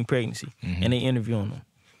about teen pregnancy. Mm-hmm. And they interviewing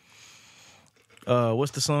them.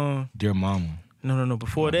 What's the song? Dear Mama. No.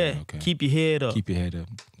 Before that, okay. Keep Your Head Up. Keep your head up.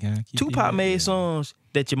 Yeah, Tupac made songs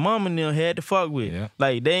that your mama and them had to fuck with. Yeah.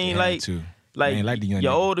 Like they ain't like to. Like, they ain't like the young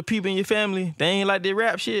your nigga. older people in your family, they ain't like that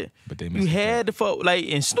rap shit. But they you had to fuck, like,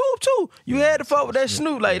 and Snoop too. You had to fuck with that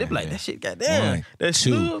Snoop. Like, they be like, that shit goddamn. 1, That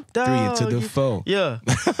 2, Snoop, 3 dog. to the 4. Yeah.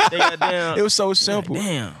 They goddamn. It was so simple. Like,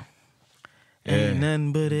 damn. Yeah. Ain't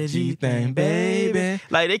nothing but a G G-thing, thing, baby.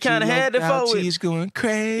 Like, they kind of had to fuck with. She's going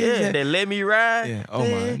crazy. Yeah, they let me ride. Yeah. Oh,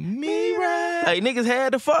 my. Me ride. Like, niggas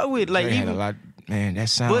had to fuck with. Like, Dre even. had a lot. Man, that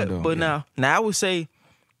sound, though. But now I would say,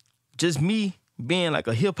 just me being like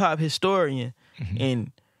a hip-hop historian,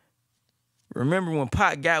 and remember when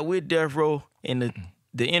Pac got with Death Row and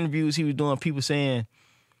the interviews he was doing, people saying,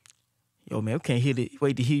 yo, man, we can't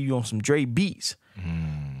wait to hear you on some Dre beats.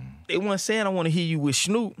 They weren't saying I want to hear you with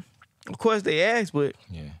Snoop. Of course they asked, but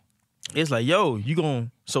it's like, yo,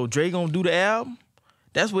 so Dre gonna do the album?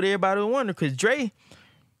 That's what everybody was wondering, because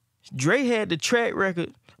Dre had the track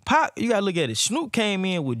record. Pac, you gotta look at it. Snoop came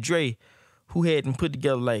in with Dre, who hadn't put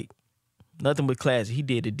together like nothing but classic. He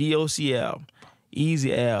did the DOC album.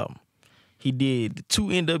 Easy album. He did the 2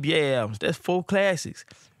 NWA albums. That's 4 classics.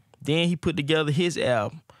 Then he put together his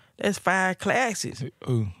album. That's 5 classics.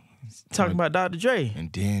 Ooh. Talking about Dr. Dre.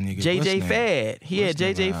 And then nigga, JJ Fad. He had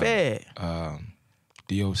JJ Fad.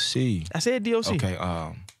 DOC. I said DOC. Okay.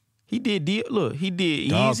 He did Dog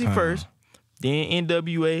Easy Pound. first, then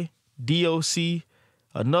NWA, DOC,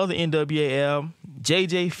 another NWA album.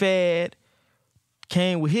 JJ Fad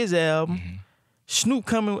came with his album. Mm-hmm. Snoop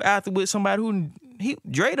coming after with somebody who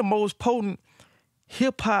Dre the most potent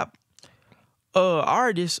hip hop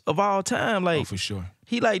artist of all time. Like for sure.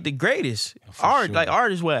 he like the greatest sure. like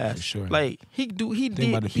artist wise. For sure. Like he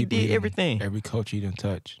did everything. Every culture he done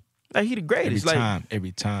touched. Like he the greatest. Every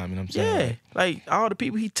like time, you know what I'm saying? yeah, like all the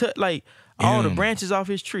people he touched, like all the branches off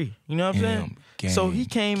his tree. You know what I'm saying? So he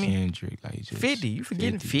came in Kendrick, like just 50. You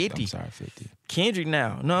forgetting 50. I'm sorry, 50. Kendrick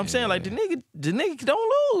now. Know what I'm saying? Like the nigga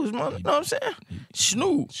don't lose, man. Know what I'm saying?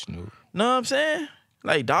 Snoop. Know what I'm saying?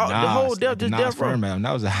 Like dog, the whole death row. Firm,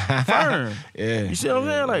 that was a Firm. Yeah. You see what I'm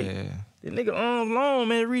saying? Like the nigga arms long,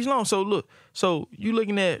 man, reach long. So look, you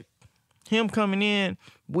looking at him coming in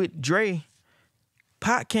with Dre.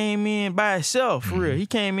 Pac came in by itself, for real. He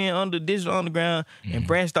came in under Digital Underground and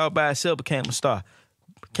branched out by itself, became a star.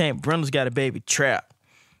 Brenda's Got a Baby, Trap,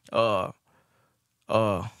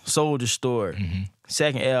 Soldier Story.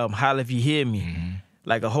 Second album, Holla If You Hear Me.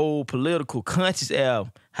 Like a whole political conscious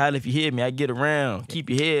album. Holla If You Hear Me, I Get Around, Keep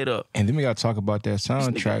Your Head Up. And then we gotta talk about that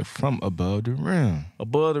soundtrack from Above the Rim.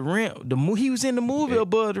 Above the Rim. He was in the movie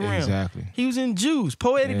Above the Rim. Exactly. He was in Juice,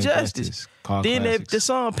 Poetic Justice. Then the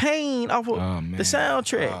song Pain off of the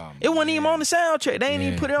soundtrack. It wasn't even on the soundtrack. They ain't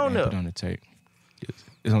even put it on there. Put it on the tape.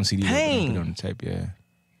 It's on CD. Pain. Put it on the tape, yeah.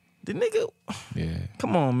 The nigga,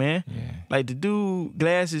 come on, man. Yeah. Like the dude,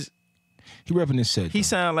 glasses. He repping his set. He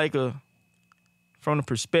sound like from the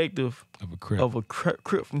perspective of a crip.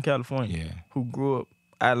 Crip from California, who grew up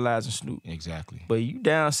idolizing Snoop. Exactly. But you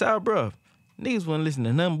down south, bro, niggas wasn't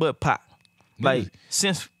listening to nothing but Pac. Like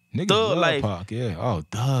since Niggas Thug Life, Pac, yeah. Oh,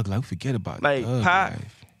 Thug, like forget about like Thug Pac,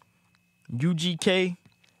 Life. UGK,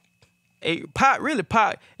 Pac,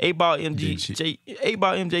 8-Ball MJ,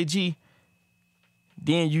 8-Ball MJG,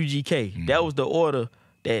 then UGK. That was the order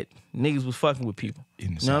that niggas was fucking with people. You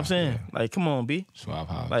know what I'm saying? Yeah. Like, come on, B. Swab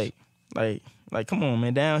House. Like, come on,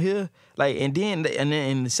 man. Down here, like, and then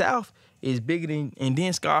in the South is bigger than, and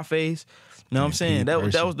then Scarface. You know what I'm saying? That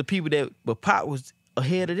was the people but Pac was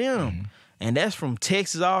ahead of them, and that's from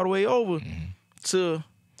Texas all the way over to.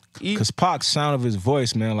 Cause Pac's sound of his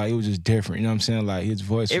voice, man, like it was just different. You know what I'm saying? Like his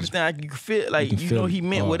voice, everything you could feel, like you know, he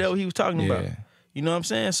meant whatever he was talking about. You know what I'm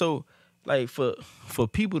saying? So, like for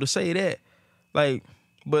people to say that, like,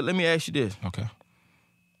 but let me ask you this. Okay.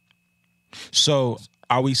 So,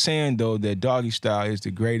 are we saying though that Doggy Style is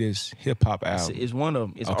the greatest hip hop album? It's one of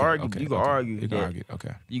them. It's arguable. You can argue. You can argue.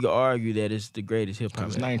 Okay. You can argue that it's the greatest hip hop.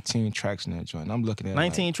 There's 19 tracks in that joint. I'm looking at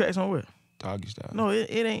 19 tracks on what? Doggy Style. No, it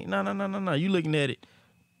ain't. No. You looking at it?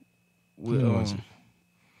 With,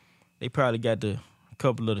 they probably got a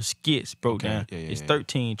couple of the skits broke down. It's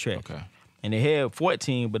 13 tracks. Okay. And they had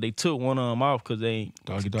 14, but they took one of them off because they ain't.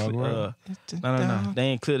 Doggy Dog World? No. They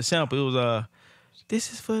ain't clear the sample. It was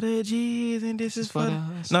this is for the G's and this is for the.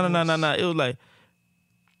 No. It was like.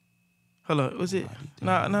 Hold on, was it?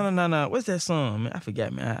 No. What's that song, man? I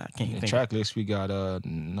forgot, man. I can't think. Track list, we got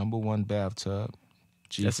number 1 Bathtub.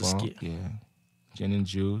 That's a skit. Yeah. Gin and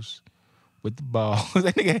Juice. With the ball.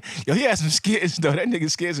 That nigga, yo, he had some skits, though. That nigga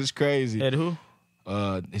skits is crazy. Had who?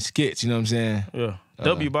 His skits, you know what I'm saying? Yeah.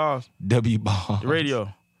 W Balls. W Balls. The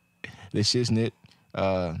radio. The Shiznit.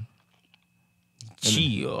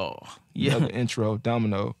 Chill. Yeah. Another intro.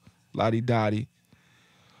 Domino. Lottie Dottie.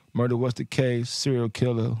 Murder, What's the Case? Serial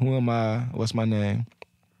Killer. Who Am I? What's My Name?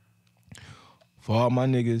 For all my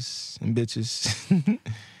niggas and bitches.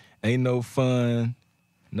 Ain't No Fun.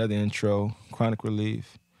 Another intro. Chronic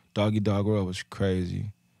Relief. Doggy Dog World was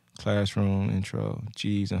crazy. Classroom intro.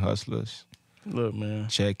 G's and Hustlers. Look, man.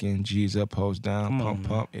 Check-in. G's up, hoes down. Come pump, on,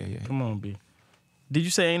 pump. Yeah. Come on, B. Did you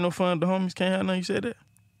say Ain't No Fun? The homies can't have none? You said that?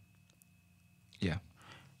 Yeah.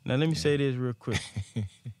 Now, let me say this real quick.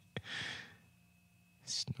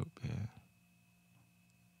 Snoop,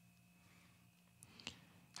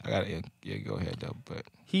 I gotta, go ahead, though, but.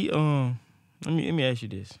 He, let me ask you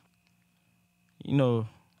this. You know,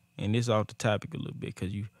 and this is off the topic a little bit,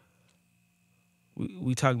 because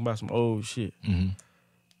we talking about some old shit. Mm-hmm.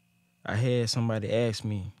 I had somebody ask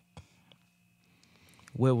me,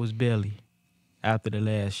 where was Belly after the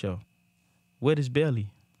last show? Where is Belly?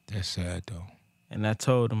 That's sad, though. And I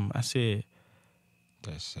told him, I said,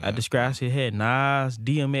 that's sad. I described it had Nas,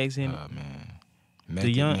 DMX in it. Oh, man.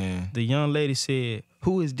 The young lady said,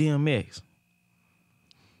 who is DMX?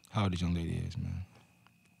 How old this young lady is, man?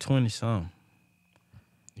 20-something.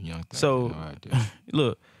 Young thing. So,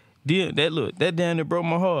 look, that damn near broke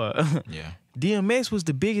my heart. Yeah. DMX was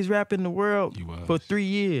the biggest rapper in the world for 3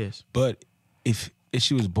 years. But if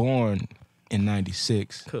she was born in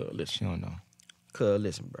 96, she don't know.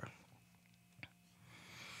 Listen, bro.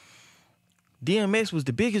 DMX was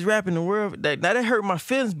the biggest rapper in the world. Now that hurt my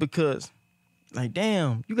feelings because, like,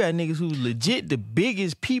 damn, you got niggas who's legit the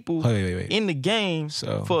biggest people in the game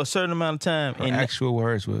for a certain amount of time. Her actual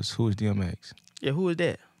words was, "Who is DMX?" Yeah, who is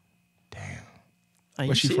that? Damn. Are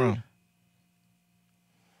Where's she from?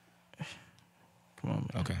 Come on,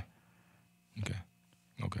 man. Okay.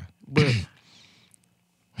 But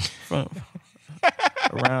from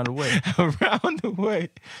around the way. Around the way.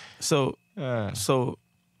 So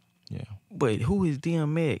yeah. But who is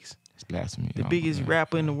DMX? It's blasphemy. The biggest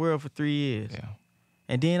rapper in the world for 3 years. Yeah.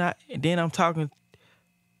 And then I'm talking,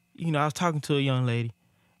 I was talking to a young lady,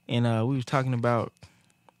 and we was talking about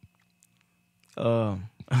I'm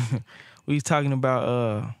just talking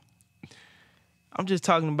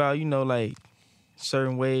about, like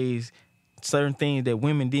certain ways, certain things that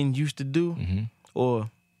women didn't used to do, or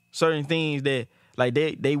certain things that like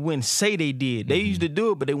they wouldn't say they did. They used to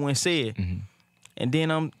do it, but they wouldn't say it. And then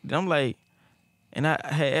I'm like, and I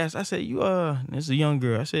had asked, I said, this is a young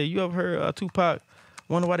girl. I said, you ever heard Tupac,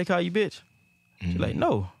 Wonder Why They Call You Bitch? She's like,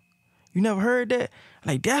 no. You never heard that?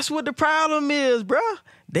 Like, that's what the problem is, bruh.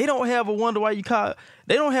 They don't have a Wonder Why They Call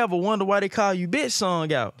You Bitch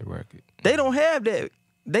song out. The record. They don't have that.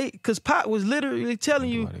 Cause Pac was literally telling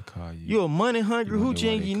you, you're a money hungry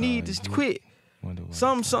hoochie and you need to quit.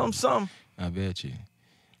 Something. I bet you.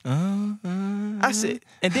 I said,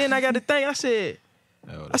 and then I got to think, I said,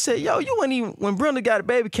 yo, you wasn't even, when Brenda Got a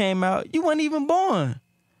Baby came out, you wasn't even born.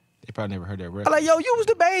 They probably never heard that record. I'm like, yo, you was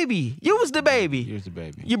the baby. You was the baby. You was the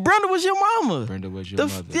baby. Your Brenda was your mama. Brenda was your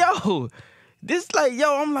mother.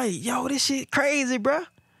 Yo, I'm like, yo, this shit crazy, bruh.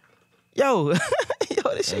 Yo,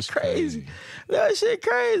 this shit crazy. That shit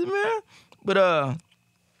crazy, man. But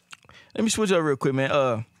let me switch up real quick, man.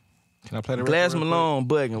 Can I play the Glass record? Malone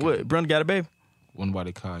bugging. What? Brenda Got a Baby? Wonder Why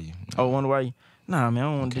They Call You. Oh, Wonder Why You? Nah, man, I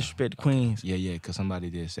don't want to disrespect the queens. Yeah, because somebody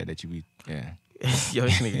did say that you be, yeah. Yo,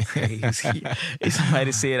 this nigga crazy.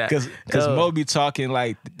 Somebody said that. Because Mo be talking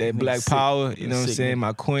like that black power, you know what I'm saying?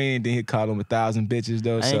 My queen, then he call them 1,000 bitches,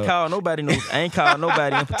 though. I ain't call nobody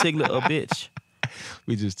in particular a bitch.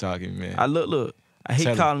 We just talking, man. I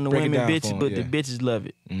hate calling the women bitches, but the bitches love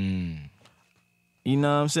it. You know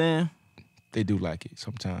what I'm saying? They do like it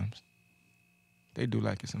sometimes.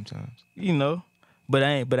 But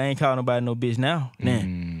I ain't calling nobody no bitch now.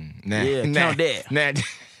 Count that.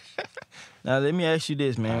 Now let me ask you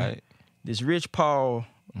this, man. Right. This Rich Paul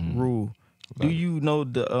rule. Do you know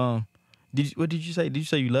the what did you say? Did you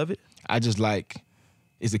say you love it? I just like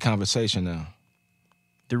it's a conversation now.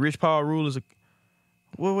 The Rich Paul rule is a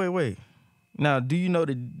wait. Now, do you know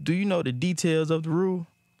the details of the rule?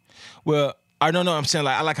 Well, I don't know. I'm saying,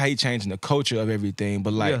 like, I like how he changing the culture of everything,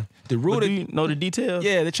 but like the rule. But do you know the details?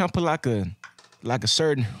 Yeah, they're trying to put like a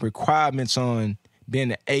certain requirements on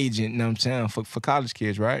being an agent. You know what I'm saying, for college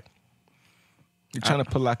kids, right? They're trying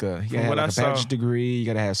to put like you gotta have like a bachelor's degree. You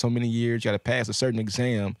gotta have so many years. You gotta pass a certain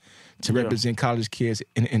exam to represent college kids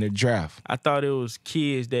in a draft. I thought it was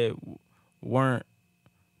kids that weren't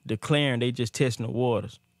declaring; they just testing the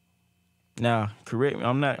waters. Now, correct me.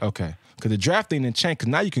 I'm not okay. Because the draft thing didn't change. Because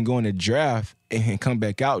now you can go in the draft and come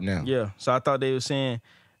back out now. Yeah. So I thought they were saying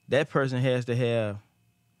that person has to have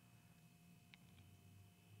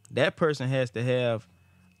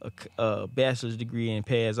a bachelor's degree and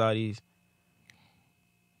pass all these.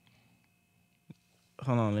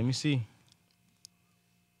 Hold on, let me see.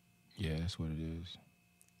 Yeah, that's what it is.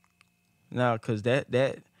 Now, cause that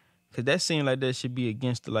seemed like that should be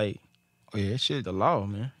against the Oh yeah, it should. The law,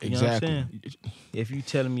 man. You exactly. know what I'm saying? If you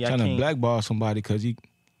telling me I can't can't blackball somebody because he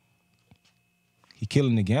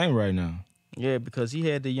killing the game right now. Yeah, because he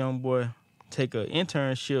had the young boy take an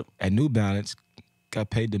internship at New Balance, got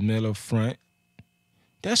paid the mill up front.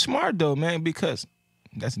 That's smart though, man, because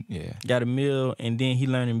that's got a mill and then he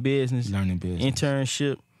learning business.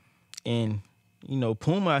 Internship, and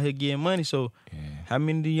Puma out here getting money. So how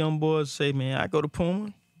many of the young boys say, man, I go to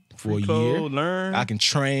Puma for a year, learn, I can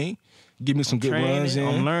train. Give me some good runs in.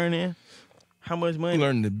 I'm learning. How much money?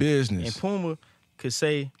 Learning the business. And Puma could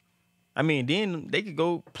say, then they could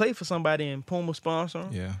go play for somebody and Puma sponsor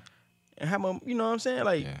them. Yeah. And how much, you know what I'm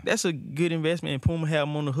saying? That's a good investment. And Puma have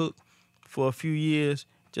them on the hook for a few years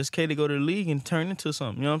just in case they go to the league and turn into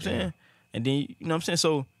something. You know what I'm saying? And then, you know what I'm saying?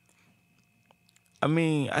 So, I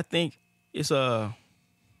think I think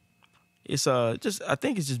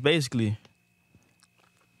it's just basically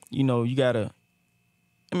you gotta.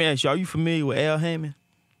 Let me ask you: are you familiar with Al Haymon?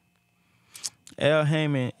 Al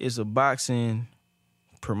Haymon is a boxing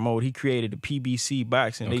promoter. He created the PBC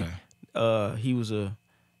boxing. Okay.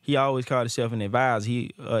 He always called himself an advisor.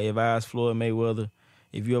 He advised Floyd Mayweather.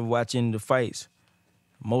 If you ever watch any of the fights,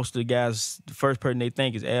 most of the guys, the first person they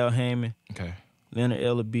think is Al Haymon, Okay. Leonard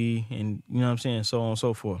Ellaby, and you know what I'm saying, so on and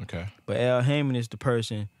so forth. Okay. But Al Haymon is the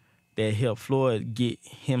person that helped Floyd get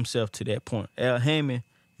himself to that point. Al Haymon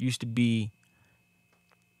used to be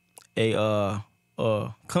a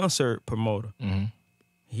concert promoter. Mm-hmm.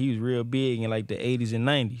 He was real big in like the 80s and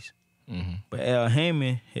 90s. Mm-hmm. But Al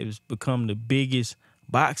Haymon has become the biggest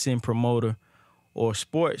boxing promoter or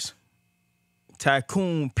sports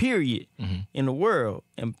tycoon, period, in the world.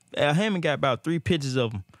 And Al Haymon got about 3 pictures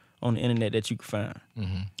of him on the internet that you can find.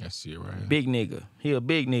 Mm-hmm. I see it right here. Big nigga. He a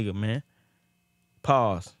big nigga, man.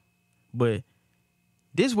 Pause. But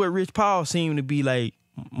this is where Rich Paul seemed to be like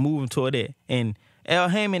moving toward that. And Al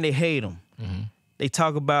Haymon, they hate him. Mm-hmm. They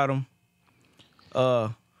talk about him.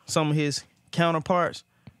 Some of his counterparts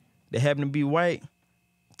that happen to be white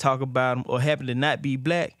talk about him, or happen to not be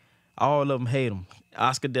black. All of them hate him.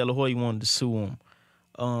 Oscar De La Hoya wanted to sue him.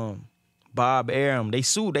 Bob Arum, they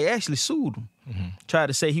actually sued him. Mm-hmm. Tried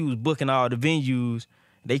to say he was booking all the venues.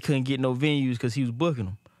 They couldn't get no venues because he was booking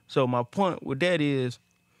them. So my point with that is,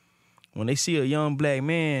 when they see a young black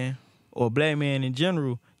man or a black man in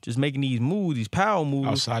general just making these moves, these power moves,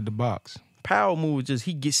 Outside the box. power moves, just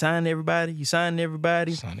he signing everybody. He signing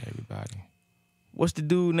everybody. Sign everybody. What's the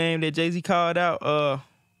dude name that Jay-Z called out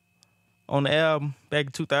on the album back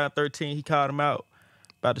in 2013? He called him out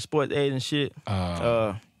about the sports agent shit.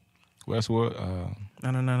 Westwood.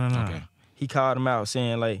 No. Okay. He called him out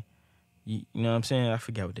saying like, you know what I'm saying? I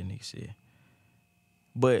forgot what that nigga said.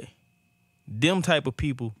 But them type of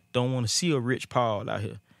people don't want to see a Rich Paul out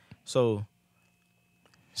here. So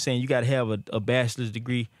saying you got to have a bachelor's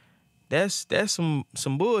degree, that's some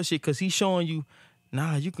bullshit, because he's showing you,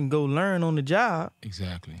 nah, you can go learn on the job.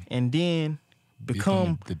 Exactly. And then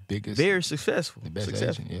become the biggest, very successful. the best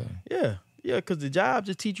agent. Yeah. Yeah, because the job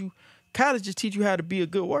just teach you, college just teach you how to be a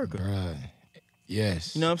good worker. Bruh.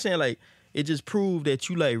 Yes. You know what I'm saying? Like, it just proved that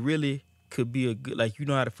you like really could be a good, like, you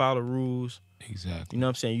know how to follow rules. Exactly. You know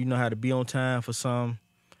what I'm saying? You know how to be on time for some,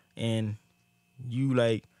 and you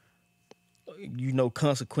like, you know,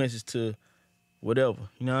 consequences to whatever.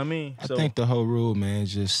 You know what I mean? I think the whole rule, man,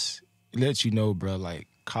 just lets you know, bro, like,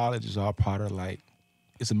 college is all part of, like,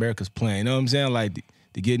 it's America's plan. You know what I'm saying? Like,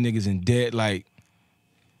 to get niggas in debt, like,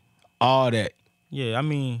 all that. Yeah, I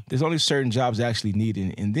mean, There's only certain jobs actually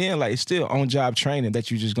needed. And then, like, it's still on-job training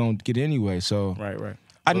that you just gonna get anyway. So right.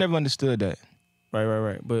 I never understood that.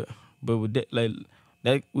 Right. But with that, like,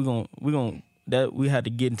 that we had to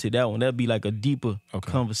get into that one. That'd be like a deeper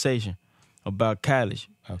conversation about college.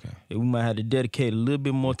 Okay. That we might have to dedicate a little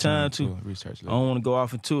bit more time to. Research. I don't want to go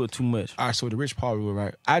off into it too much. All right, so the Rich Paul rule,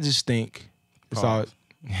 right? I just think it's all.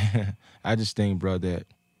 I just think, bro, that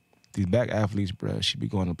these black athletes, bro, should be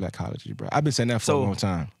going to black colleges, bro. I've been saying that for a long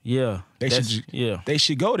time. Yeah, They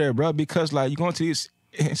should go there, bro, because like you going to these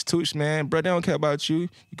institutions, man, bro, they don't care about you.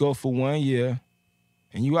 You go for 1 year,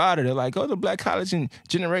 and you out of there. Like, go to black college and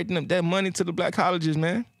generate that money to the black colleges,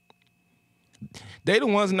 man. They the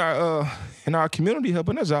ones in our community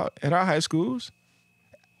helping us out at our high schools.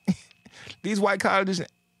 These white colleges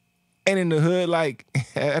ain't in the hood like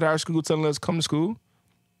at our school telling us come to school.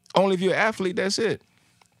 Only if you're an athlete, that's it.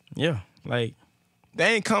 Yeah, like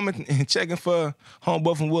they ain't coming and checking for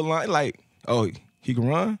homeboy from Woodline. Like, oh, he can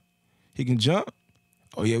run, he can jump.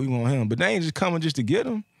 Oh yeah, we want him. But they ain't just coming just to get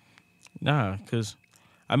him. Nah, cause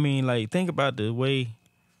I mean, like, think about the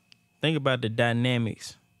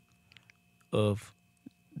dynamics of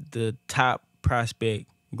the top prospect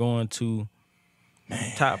going to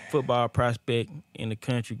top football prospect in the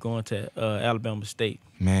country going to Alabama State.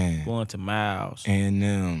 Man. Going to Miles. And you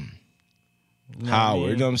know Howard. what I mean?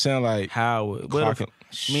 You know what I'm saying? Like Howard. What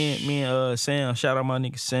if me and Sam, shout out my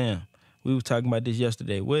nigga Sam. We was talking about this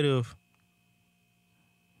yesterday. What if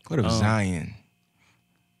Zion?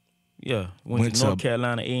 Yeah, went to North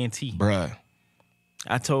Carolina A&T. Bruh.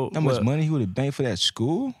 I told how much money he would have banked for that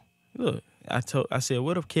school? Look, I said,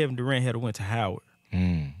 what if Kevin Durant had went to Howard?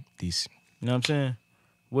 Decent. You know what I'm saying?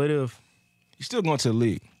 What if he's still going to the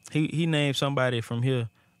league? He named somebody from here.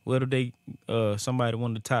 What if they somebody,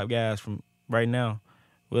 one of the top guys from right now?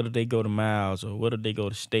 What if they go to Miles, or what if they go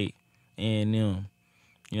to State A&M? You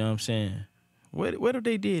know what I'm saying? What if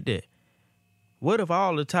they did that? What if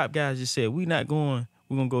all the top guys just said, we're not going,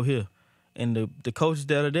 we're gonna go here, and the coaches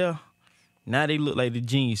that are there, now they look like the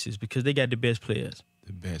geniuses because they got the best players.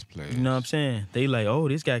 The best players. You know what I'm saying? They like, oh,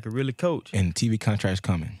 this guy could really coach. And TV contracts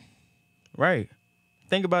coming. Right.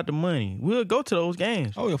 Think about the money. We'll go to those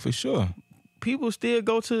games. Oh, yeah, for sure. People still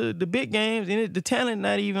go to the big games, and the talent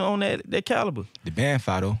not even on that caliber. The band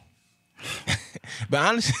though. But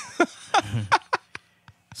honestly.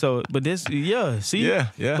 So, but this, see? Yeah.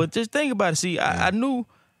 But just think about it. See, I knew,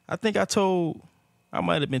 I think I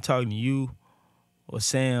might have been talking to you or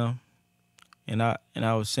Sam, and I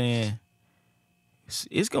was saying,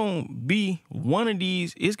 it's going to be one of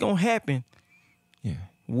these, it's going to happen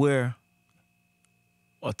where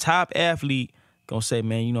a top athlete going to say,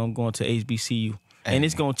 man, you know, I'm going to HBCU. And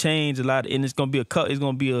it's going to change a lot, and it's going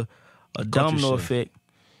to be a domino effect.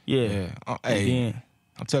 Yeah. Hey,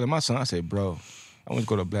 I'm telling my son, I say, bro, I want you to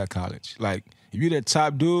go to a black college. Like, if you're that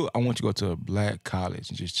top dude, I want you to go to a black college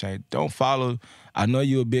and just change. Don't follow. I know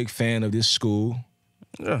you're a big fan of this school.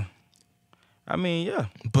 Yeah. I mean, yeah.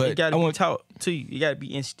 But you got to be taught to you. You got to be,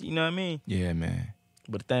 you know what I mean? Yeah, man.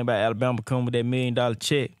 But the thing about Alabama come with that $1 million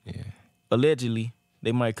check. Yeah. Allegedly,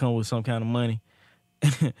 they might come with some kind of money.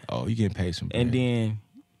 Oh, you getting paid some bread. And then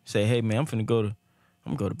say, hey, man, I'm gonna go to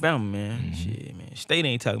Bama, man. Mm-hmm. Shit, man. State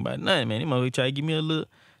ain't talking about nothing, man. They might try to give me a little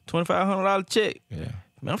 $2,500 check. Yeah.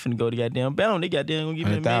 Man, I'm finna go to goddamn Bama. They goddamn gonna give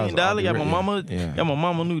me $1 million. Got my mama, got my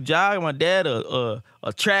mama a new job. Got my dad a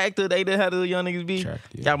tractor. They done had the young niggas be.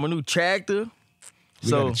 Tractor, Got my new tractor. We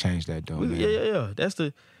gotta change that though. Man. Yeah. That's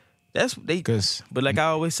they. But like I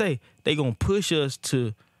always say, they gonna push us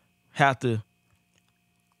to have to.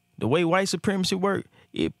 The way white supremacy work,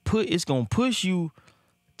 it's gonna push you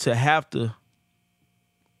to have to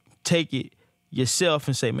take it yourself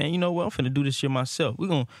and say, man, you know what? I'm finna do this shit myself. We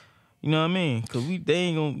gonna, you know what I mean? Cause they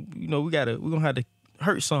ain't gonna, you know, we gonna have to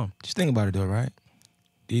hurt some. Just think about it though, right?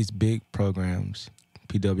 These big programs,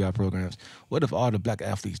 PWI programs. What if all the black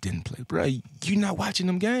athletes didn't play, bro? You not watching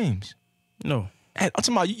them games? No. I'm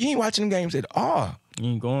talking about you ain't watching them games at all. You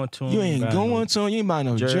ain't going to them. You ain't going to them. You ain't buying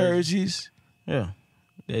no jerseys. Yeah,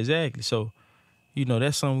 exactly. So, you know,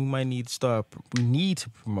 that's something we might need to start. We need to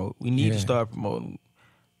promote. We need to start promoting.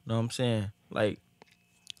 You know what I'm saying? Like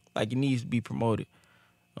it needs to be promoted.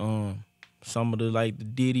 Some of the the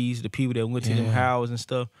Diddies, the people that went to them houses and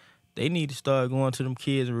stuff, they need to start going to them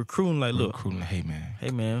kids and recruiting. Like, look, hey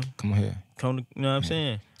man, come on here, come to, you know what I'm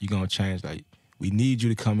saying? You gonna change? Like, we need you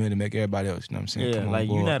to come in and make everybody else. You know what I'm saying? Yeah, like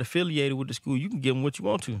you're not affiliated with the school. You can give them what you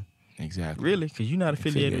want to. Exactly. Really, because you're not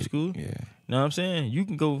affiliated with school. Yeah. You know what I'm saying? You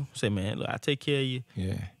can go say, man, look, I take care of you.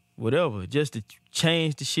 Yeah. Whatever, just to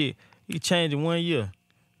change the shit. You can change in 1 year.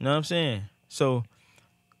 You know what I'm saying? So,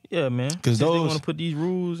 yeah, man. Because they want to put these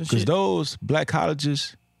rules and shit. Because those black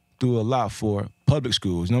colleges do a lot for public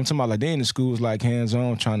schools. You know what I'm talking about? Like, they in the schools, like,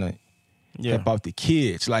 hands-on, trying to help out the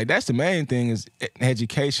kids. Like, that's the main thing is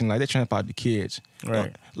education. Like, they're trying to help out the kids.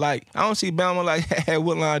 Right. Like, I don't see Bama, like, at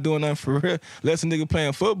Woodline doing nothing for real. Less a nigga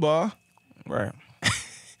playing football. Right.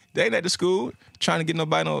 They ain't at the school trying to get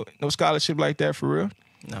nobody no scholarship like that for real.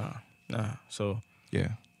 Nah. So, yeah.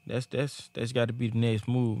 That's got to be the next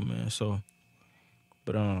move, man. So,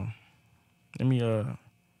 but let me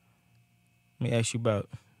ask you about.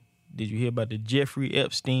 Did you hear about the Jeffrey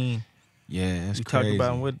Epstein? Yeah, that's we crazy. talked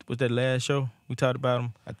about him. What was that last show? We talked about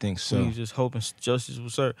him. I think so. We was just hoping justice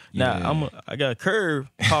was served. Yeah. Now I got a curve.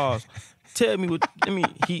 Pause. Tell me what.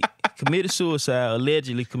 He committed suicide.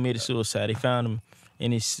 Allegedly committed suicide. They found him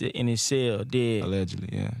in his cell dead. Allegedly,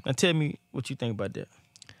 yeah. Now tell me what you think about that.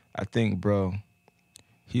 I think, bro,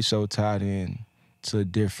 he's so tied in to a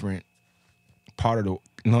different part of the,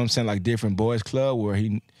 you know what I'm saying, like different boys club where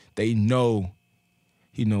he know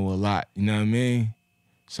a lot, you know what I mean?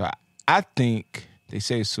 So I think they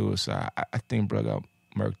say suicide. I think bro got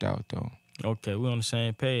murked out though. Okay, we're on the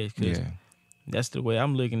same page. Cause that's the way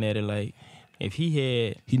I'm looking at it. Like, if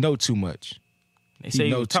he know too much. They say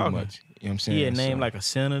he was talking. Too much. You know what I'm saying? He had named like a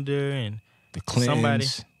senator and the Clintons. Somebody.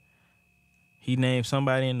 He named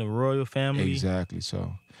somebody in the royal family. Exactly.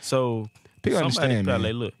 So people understand, man.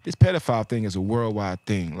 Like, look, this pedophile thing is a worldwide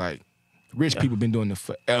thing. Like, rich people been doing it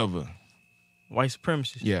forever. White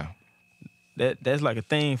supremacists. Yeah. That's like a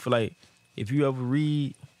thing for, like, if you ever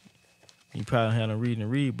read, you probably haven't reading to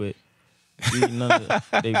read, but read none of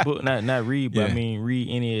they book, not read, but I mean read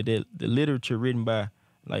any of the literature written by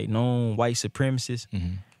like known white supremacists.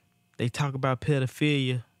 Mm-hmm. They talk about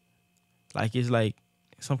pedophilia like it's like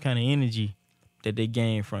some kind of energy that they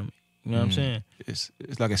gain from it. You know what I'm saying? It's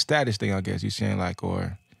like a status thing, I guess you're saying, like,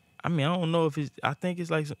 or I mean, I don't know if it's. I think it's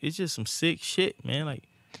like it's just some sick shit, man. Like,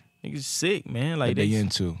 niggas sick, man. Like they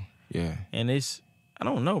into, yeah. And it's, I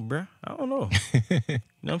don't know, bro. I don't know. You know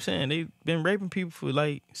what I'm saying? They've been raping people for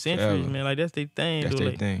like centuries, man. Like that's their thing. That's their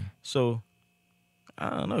like, thing. So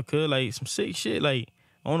I don't know, cause like some sick shit. Like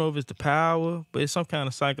I don't know if it's the power, but it's some kind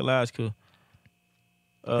of psychological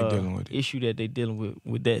dealing with it. issue that they dealing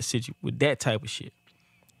with that with that type of shit.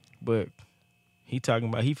 But he talking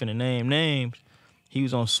about he finna name names. He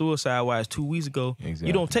was on Suicide Watch 2 weeks ago. Exactly.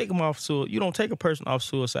 You don't take him off you don't take a person off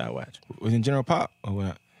Suicide Watch. Was in General Pop or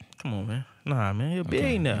what? Come on, man. Nah, man, he's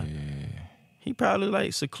big now. Yeah. He probably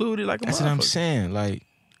like secluded like a That's motherfucker. what I'm saying. Like,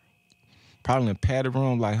 probably in a padded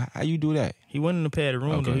room. Like, how you do that? He wasn't in the padded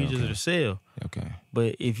room though. He just in a cell. Okay.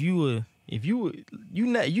 But if you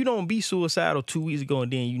don't be suicidal 2 weeks ago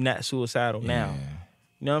and then you not suicidal now.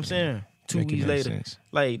 You know what I'm saying? 2 weeks later, sense.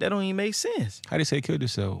 Like that don't even make sense. How they say he killed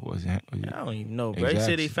himself? I don't even know, bro. They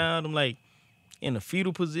said they found him like in a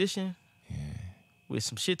fetal position, with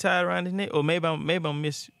some shit tied around his neck, or maybe I'm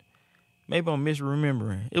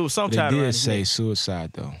misremembering. It was some tied around his neck. They did say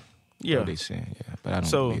suicide though. Yeah, what they saying, but I don't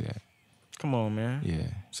believe that. Come on, man. Yeah.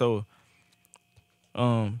 So,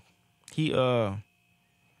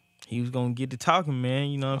 he was gonna get to talking, man.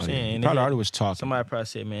 You know what I'm saying? He probably already was talking. Somebody probably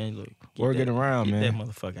said, man, look, word getting around, get man. that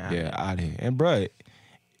motherfucker out. Yeah, out here. And bro,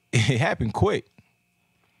 it happened quick.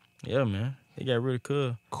 Yeah, man. They got rid of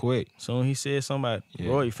Cub. Quick. Soon he said something about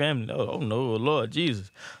royal family. Oh no, Lord Jesus.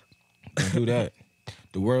 Don't do that.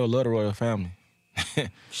 The world love the royal family.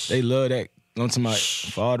 They love that. Don't talk about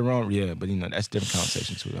for all the wrong. Yeah, but that's a different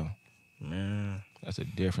conversation too, though. Man, that's a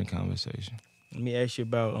different conversation. Let me ask you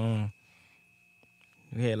about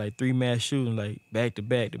we had like 3 mass shootings like back to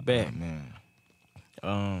back to back. Oh,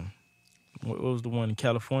 man. What was the one in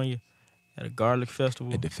California at a garlic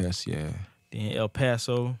festival? At the fest, yeah. Then El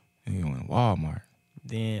Paso. And you went Walmart.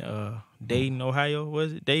 Then Dayton, Ohio.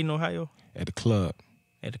 Was it Dayton, Ohio? At the club.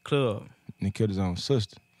 At the club. And he killed his own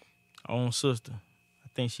sister. Own sister. I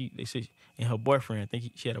think they said, and her boyfriend. I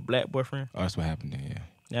think she had a black boyfriend. Oh, that's what happened then, yeah.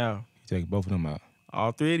 Now, he take both of them out.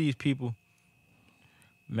 All 3 of these people,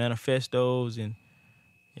 manifestos, and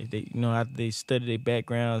if they, after they study their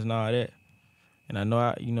backgrounds and all that. And I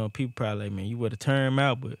know, people probably like, man, you would have turned them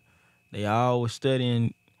out, but they all was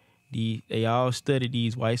studying they all studied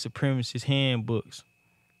these white supremacist handbooks.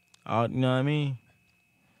 All, you know what I mean?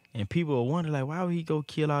 And people will wonder, like, why would he go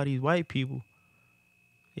kill all these white people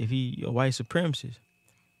if he a white supremacist?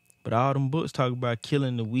 But all them books talk about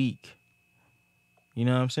killing the weak. You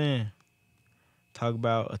know what I'm saying? Talk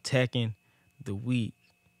about attacking the weak.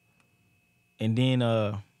 And then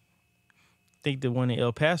I think the one in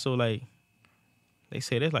El Paso, like, they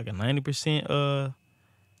say that's like a 90%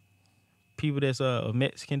 people that's of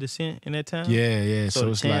Mexican descent in that town. Yeah. So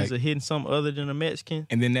the it's chance like of hitting something other than a Mexican.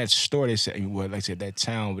 And then that store, they said, like I said, that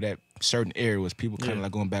town with that certain area was people kind of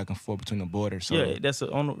like going back and forth between the border. So yeah, that's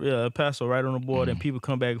El Paso right on the border, and people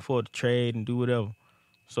come back and forth to trade and do whatever.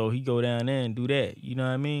 So he go down there and do that. You know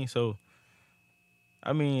what I mean? So,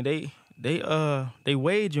 I mean, they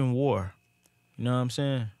waging war. You know what I'm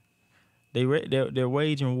saying? They're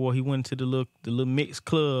waging war. He went to the little mixed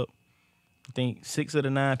club. I think 6 of the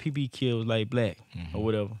 9 people he killed was like black or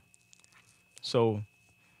whatever. So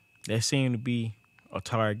that seemed to be a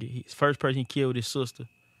target. His first person he killed his sister,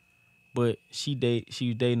 but she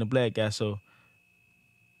was dating a black guy. So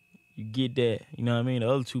you get that. You know what I mean? The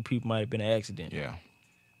other 2 people might have been an accident. Yeah.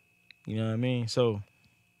 You know what I mean? So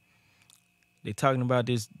they talking about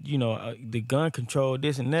this, the gun control,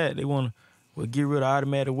 this and that. They want to get rid of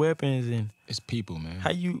automatic weapons, and it's people, man.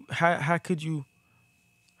 How could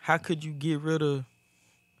you get rid of?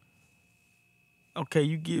 Okay,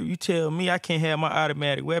 you tell me I can't have my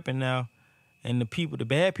automatic weapon now, and the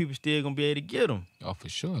bad people still gonna be able to get them. Oh, for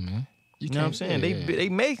sure, man. You know what I'm saying? They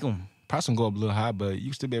make them. Price can go up a little high, but you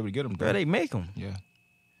can still be able to get them. Bro, they make them. Yeah.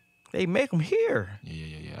 They make them here.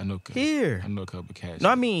 Yeah. I know. Here. I know a couple of cats. No,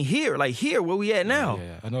 I mean here, like here, where we at now.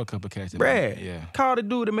 Yeah. I know a couple of cats. Brad, yeah. Call the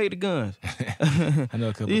dude that make the guns. I know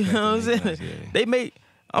a couple of cats. You know what I'm saying? Guns, yeah. They make.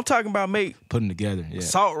 I'm talking about put them together. Yeah.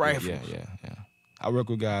 Assault rifles. Yeah. I work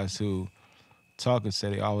with guys who talk and say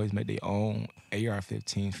they always make their own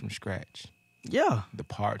AR-15s from scratch. Yeah. The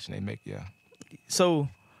parts and they make So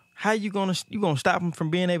how you gonna stop them from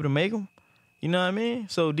being able to make them? You know what I mean?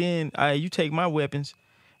 So then you take my weapons,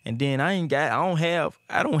 and then I don't have.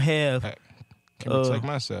 Can't protect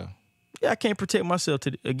myself. Yeah, I can't protect myself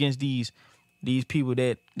against these people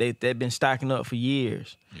that been stocking up for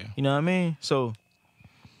years. Yeah. You know what I mean? So.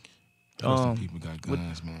 Some people got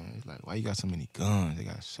guns, man. It's like, why you got so many guns? They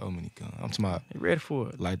got so many guns. I'm talking about. They ready for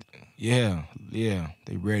it. Like, yeah.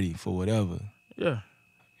 They ready for whatever. Yeah.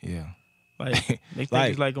 Like, they think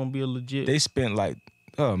it's like gonna be a legit. They spent like,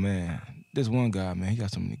 oh man, this one guy, man, he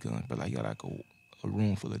got so many guns, but like, he got like a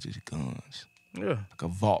room full of just guns. Yeah. Like a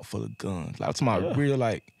vault full of guns. Like, I'm talking about real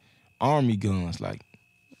like army guns, like.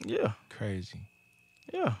 Yeah. Crazy.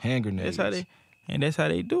 Yeah. Hand grenades. That's how And that's how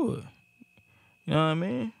they do it. You know what I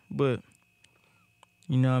mean? But,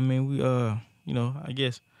 you know what I mean? We, you know, I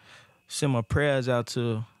guess send my prayers out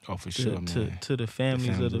to to the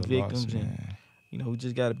families of the victims. Lost, and, you know, we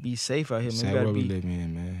just got to be safe out here, man. Sad world we live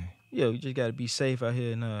in, man. Yeah, we just got to be safe out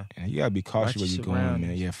here. And you got to be cautious where you're going,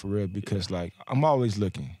 man. Yeah, for real. Because, like, I'm always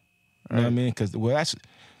looking. You know what I mean? Because, well,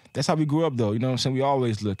 that's how we grew up, though. You know what I'm saying? We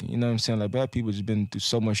always looking. You know what I'm saying? Like, black people just been through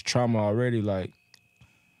so much trauma already. Like,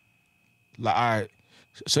 all right.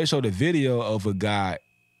 So they showed a video of a guy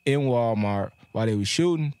in Walmart while they was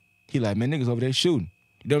shooting. He like, man, niggas over there shooting.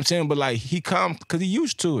 You know what I'm saying? But, like, he calm because he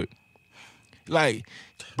used to it. Like,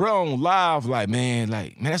 bro on live, like, man,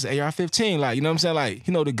 that's an AR-15. Like, you know what I'm saying? Like,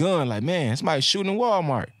 he know the gun. Like, man, somebody shooting in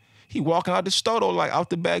Walmart. He walking out the store, though, like, out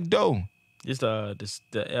the back door. Just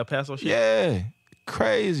the El Paso shit? Yeah.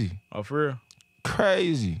 Crazy. Oh, for real?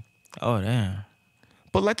 Crazy. Oh, damn.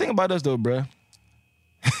 But, like, think about us, though, bruh.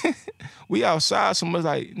 We outside, someone's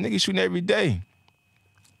like, niggas shooting every day.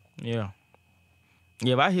 Yeah.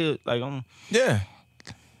 Yeah, if I hear, like, Yeah.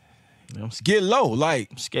 I'm Get low,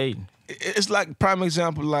 like. skating. It's like, prime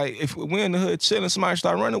example, like, if we're in the hood chilling, somebody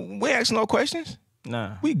start running, we ask no questions.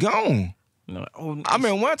 Nah. We gone. No. I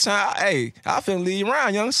mean, one time, I finna leave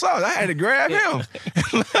around Young Sauce. I had to grab him.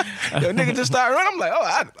 The nigga just started running.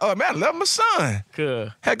 I'm like, man, I love my son.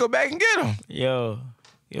 Good. Had to go back and get him. Yo,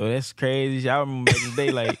 that's crazy. I remember back in the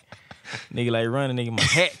day, like, nigga, like, running, nigga, my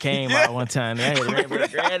hat came out one time. Nigga, I had to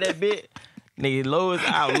grab that bit. Nigga,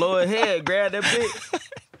 lower head, grab that bit.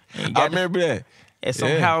 I remember that. At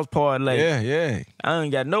some house party, like, yeah. I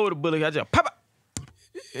ain't got no the bullet. I just pop up.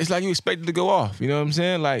 It's like you expect it to go off. You know what I'm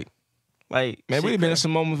saying? Like, man, we been in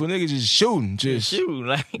some moments where niggas just shooting.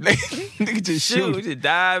 Like, niggas just shooting. Just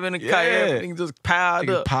dive in the car. Everything just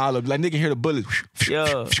piled up. Like, nigga hear the bullet.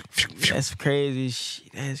 Yo, that's crazy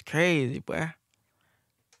shit. That's crazy, boy.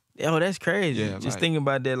 Yo, that's crazy. Yeah, just thinking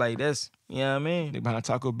about that, like, that's, you know what I mean? Nigga behind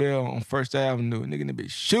Taco Bell on First Avenue. Nigga in the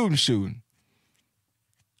bitch shooting.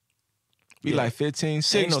 We like 15,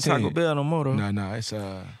 16. Ain't no Taco Bell no more, though. No, it's,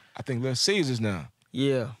 I think Little Caesars now.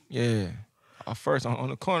 Yeah. Our first on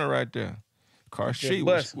the corner right there. Car Street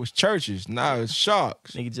was churches. Now it's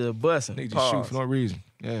Sharks. Nigga just busting. Nigga just shoot for no reason.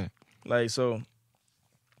 Yeah. Like, so,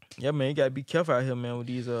 yeah, man, you gotta be careful out here, man, with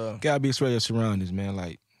these, Gotta be aware of your surroundings, man.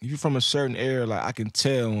 Like, if you're from a certain area, like, I can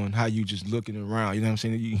tell on how you just looking around. You know what I'm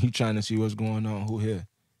saying? You trying to see what's going on, who here.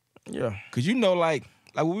 Yeah. Because you know, like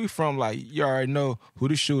where we from, like, you already know who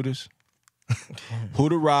the shooters, who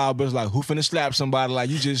the robbers, like, who finna slap somebody. Like,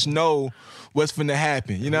 you just know what's finna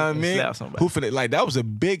happen. You know what I mean? Slap somebody. Who finna, like, that was a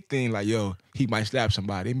big thing. Like, yo, he might slap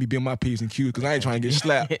somebody. It me being my P's and Q's because I ain't trying to get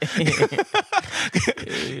slapped.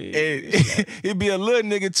 He'd be a little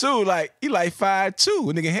nigga, too. Like, he like 5'2".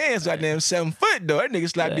 A nigga hands goddamn 7 foot, though. That nigga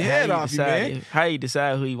slap your head off you, man. How you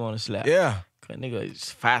decide who you want to slap? Yeah. Cause nigga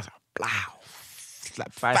is fast. Blow.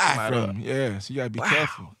 Slap five from him. Yeah, so you gotta be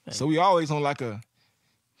careful. So we always on like a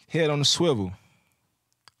head on the swivel.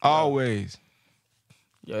 Always.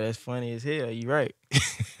 Yo, that's funny as hell. You right.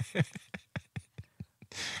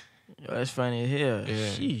 Yo, that's funny as hell.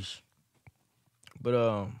 Yeah. Sheesh.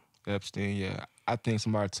 But Epstein, yeah. I think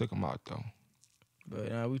somebody took him out though.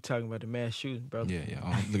 But we talking about the mass shooting, brother. Yeah.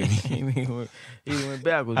 Oh, look at me. he went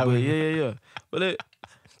backwards, but yeah. But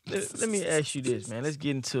let me ask you this, man. Let's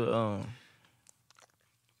get into a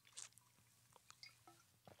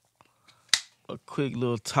quick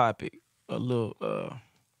little topic. A little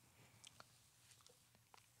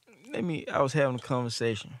I was having a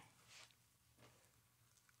conversation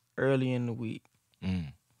early in the week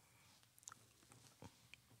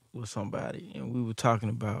with somebody, and we were talking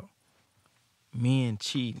about men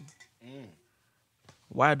cheating.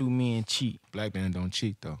 Why do men cheat? Black men don't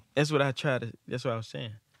cheat though. That's what I was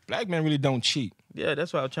saying. Black men really don't cheat. Yeah,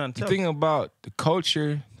 that's what I was trying to tell you. Thinking about the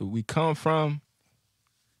culture that we come from,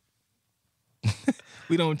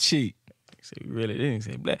 we don't cheat. So we really didn't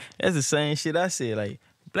say black. That's the same shit I said. Like,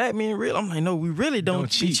 black men really, I'm like, no, we really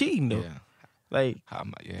don't be cheating though. Yeah. Like, I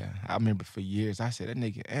remember for years I said that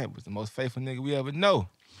nigga Ant was the most faithful nigga we ever know.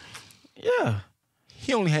 Yeah.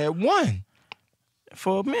 He only had one.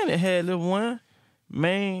 For a minute, had little one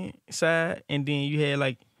main side, and then you had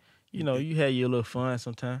like, you had your little fun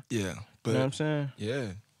sometimes. Yeah. But, you know what I'm saying? Yeah.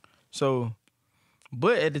 So,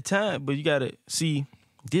 but at the time, you gotta see,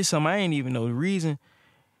 this something I ain't even know. The reason,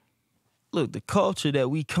 look, the culture that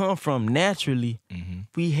we come from naturally,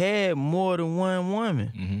 we had more than one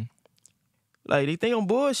woman. Like, they think I'm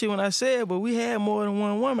bullshit when I say it, but we had more than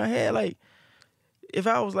one woman. I had like, if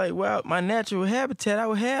I was like, well, my natural habitat, I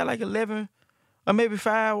would have like 11 or maybe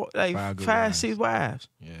 5, 6 wives.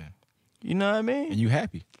 Yeah. You know what I mean? And you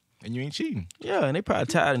happy. And you ain't cheating. Yeah, and they probably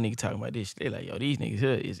tired of niggas talking about this. They like, yo, these niggas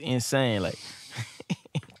here is insane. Like,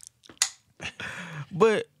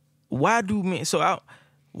 but why do men?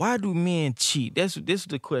 Why do men cheat? This is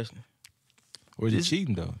the question. Or is it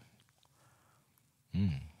cheating though?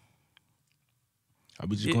 Are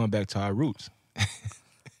we just going back to our roots?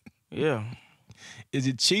 Yeah. Is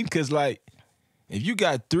it cheating? Cause like, if you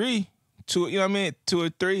got 3, 2, you know what I mean, 2 or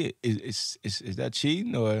 3, is that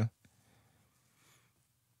cheating or?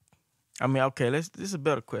 I mean, okay, this is a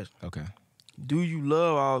better question. Okay. Do you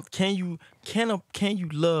love can you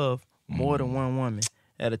love more than one woman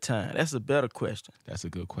at a time? That's a better question. That's a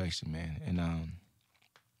good question, man. And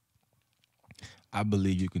I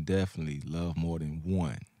believe you can definitely love more than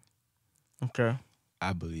one. Okay.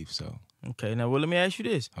 I believe so. Okay, now, well, let me ask you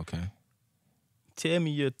this. Okay. Tell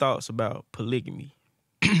me your thoughts about polygamy.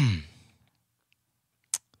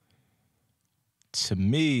 To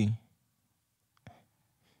me,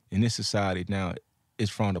 in this society now,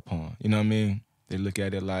 it's frowned upon. You know what I mean? They look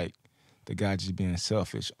at it like the guy just being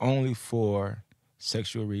selfish, only for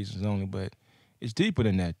sexual reasons only, but it's deeper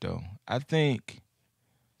than that, though. I think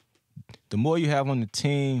the more you have on the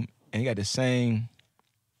team and you got the same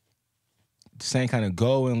kind of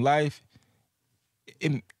goal in life,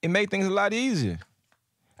 it makes things a lot easier.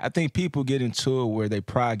 I think people get into it where they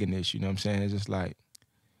pride in this, you know what I'm saying? It's just like...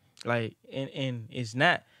 and it's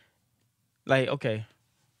not, like, okay,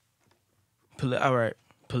 all right,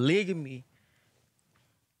 polygamy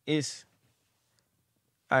is,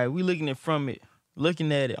 all right, I'm looking at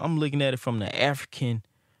it from the African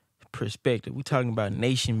perspective. We talking about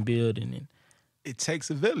nation building and it takes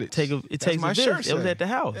a village. It takes a village. It was at the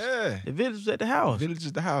house. Yeah. The village was at the house. The village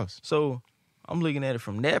is the house. So I'm looking at it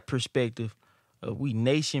from that perspective of we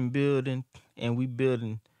nation building and we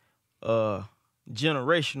building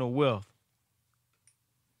generational wealth.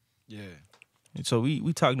 Yeah. And so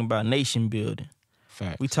we talking about nation building.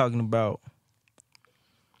 Facts. We talking about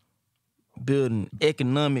building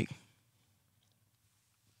economic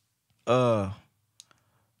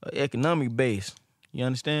base. You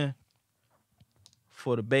understand?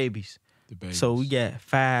 For the babies. So we got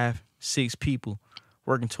 5, 6 people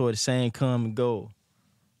working toward the same common goal.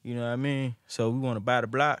 You know what I mean? So we want to buy the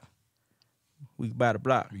block. We can buy the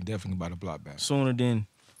block. We definitely buy the block back. Sooner than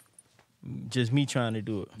just me trying to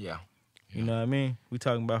do it. Yeah. You know what I mean? We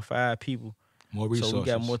talking about 5 people. More resources. So we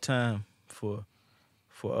got more time for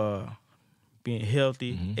being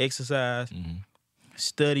healthy, exercise,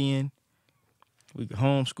 studying. We can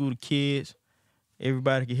homeschool the kids.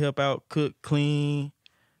 Everybody can help out, cook, clean.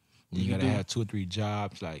 You gotta have 2 or 3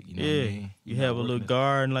 jobs, like, you know what I mean? You have a little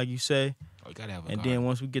garden, like you say. Oh, you gotta have a and garden. then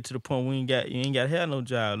once we get to the point you ain't gotta have no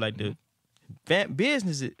job. Like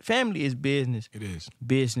family is business. It is.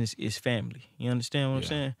 Business is family. You understand what I'm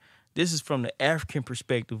saying? This is from the African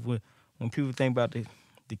perspective. When people think about the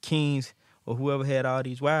kings or whoever had all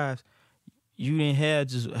these wives, you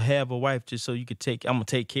didn't have a wife just so you could I'm gonna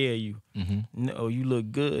take care of you. No, you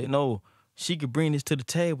look good. No, she could bring this to the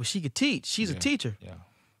table. She could teach. She's a teacher. Yeah.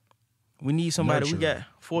 We need somebody. Nurture. We got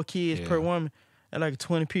 4 kids per woman and like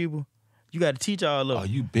 20 people. You got to teach all of them. Oh,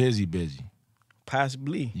 you busy.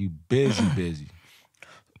 Possibly. You busy.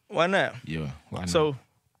 Why not? Yeah, why not? So,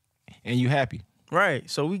 and you happy. Right.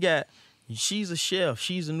 So we got, she's a chef.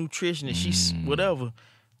 She's a nutritionist. She's whatever.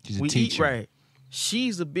 She's a we teacher. Eat right.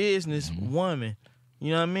 She's a business woman.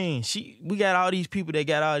 You know what I mean? We got all these people that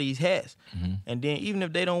got all these hats. And then even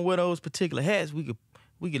if they don't wear those particular hats, we could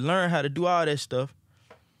learn how to do all that stuff.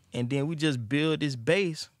 And then we just build this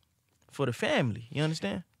base for the family. You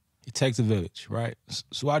understand? It takes a village, right?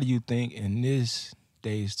 So why do you think in this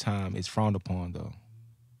day's time it's frowned upon, though?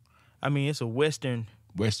 I mean, it's a Western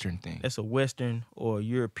thing. That's a Western or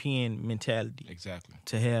European mentality. Exactly.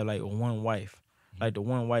 To have like one wife, like the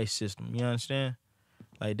one wife system. You understand?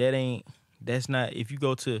 Like that's not. If you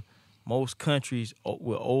go to most countries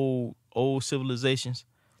with old civilizations,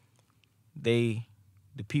 the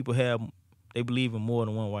people they believe in more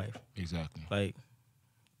than one wife. Exactly. Like,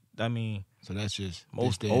 I mean, so that's just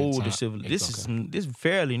most older civilizations. This is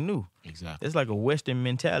fairly new. Exactly. It's like a Western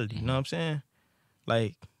mentality. You know what I'm saying?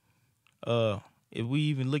 Like, if we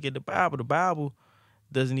even look at the Bible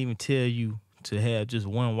doesn't even tell you to have just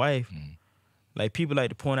one wife. Like, people like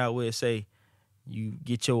to point out where it say you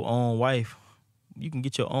get your own wife. You can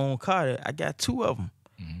get your own car. I got 2 of them.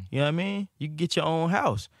 You know what I mean? You can get your own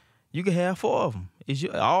house. You can have 4 of them.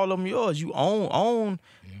 All of them yours. You own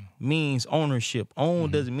means ownership.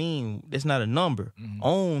 Own doesn't mean, that's not a number.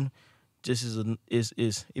 Own just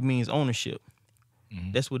it means ownership.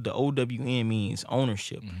 That's what the OWN means,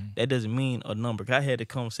 ownership. That doesn't mean a number. I had a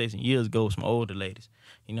conversation years ago with some older ladies.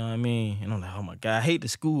 You know what I mean? And I'm like, oh my God, I hate to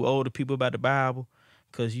school older people about the Bible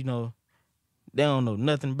because, you know, they don't know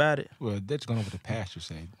nothing about it. Well, that's going over the pastor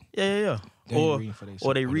say. Yeah. Or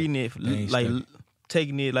they reading it, like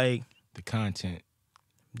taking it like the content.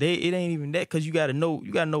 It ain't even that because you gotta know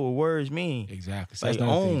what words mean. Exactly. So like that's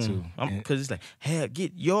another thing too. Because it's like, hey,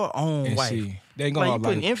 get your own wife. See, they ain't gonna like, you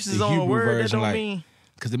putting emphasis on a word that don't mean.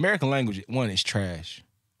 Because the American language, one, is trash.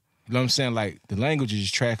 You know what I'm saying? Like the language is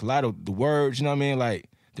trash. A lot of the words, you know what I mean? Like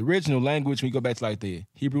the original language, when you go back to like the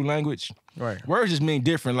Hebrew language, right? Words just mean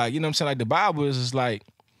different. Like, you know what I'm saying? Like the Bible is just like.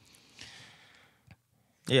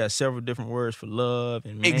 Yeah, several different words for love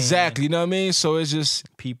and man. Exactly, you know what I mean? So it's just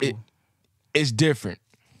people. It's different.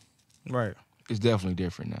 Right. It's definitely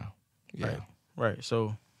different now. Yeah. Right.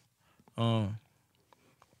 So,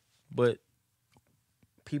 but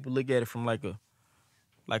people look at it from like a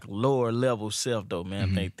lower level self though,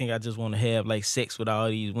 man. I think I just want to have like sex with all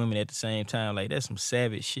these women at the same time. Like that's some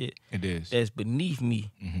savage shit. It is. That's beneath me.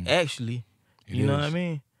 Actually, you know what I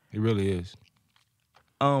mean? It really is.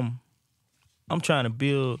 I'm trying to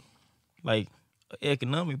build like an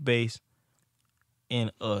economic base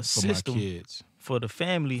and a system for my kids, for the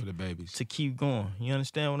family, for the babies to keep going. You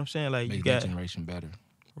understand what I'm saying? Like make you got that generation better,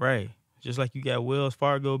 right? Just like you got Wells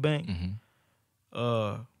Fargo Bank,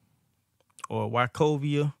 or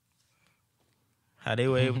Wachovia, how they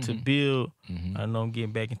were able to build. I know I'm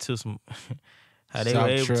getting back into some how they South were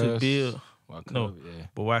able Trust, to build. Wachovia,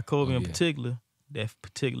 but Wachovia in particular, that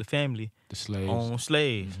particular family, the slaves, owned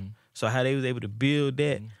slaves. So how they was able to build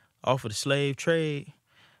that off of the slave trade.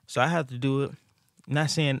 So I have to do it. Not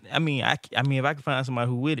saying, I mean, if I can find somebody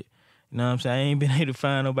who with it, you know what I'm saying? I ain't been able to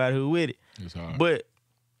find nobody who with it. It's hard. But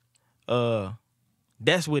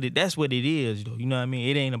that's what it is, though. You know what I mean?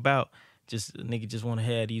 It ain't about just a nigga just want to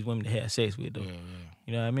have these women to have sex with, though. Yeah.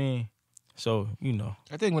 You know what I mean? So, you know.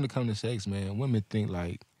 I think when it comes to sex, man, women think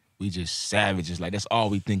like we just savages. Like that's all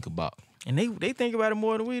we think about. And they think about it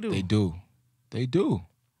more than we do. They do.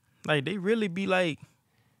 Like they really be like.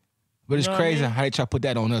 But it's crazy how they try to put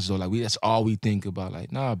that on us though. Like that's all we think about.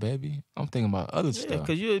 Like, nah, baby, I'm thinking about other stuff.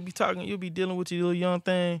 Because you'll be dealing with your little young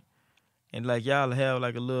thing, and like y'all have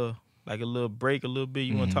like a little break a little bit.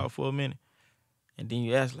 You want to talk for a minute, and then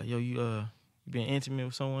you ask like, yo, you been intimate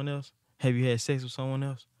with someone else? Have you had sex with someone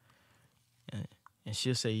else? And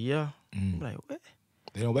she'll say yeah. I'm like, what?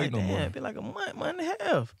 They don't wait no more. It's been like a month and a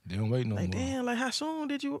half. They don't wait no more. Like damn, like how soon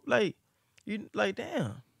did you like? You like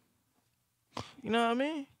damn. You know what I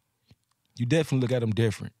mean? You definitely look at them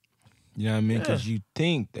different. You know what I mean? Because you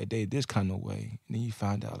think that they this kind of way. And then you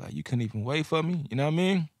find out, like, you couldn't even wait for me. You know what I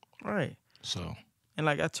mean? Right. So. And,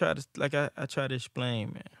 like, I try to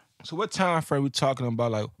explain, man. So what time frame we talking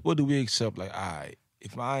about? Like, what do we accept? Like, all right,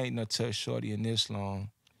 if I ain't no touch shorty in this long,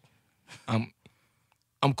 I'm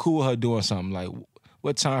cool with her doing something. Like,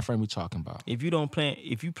 what time frame we talking about? If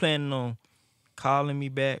you planning on calling me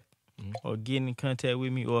back or getting in contact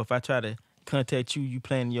with me, or if I try to contact you, you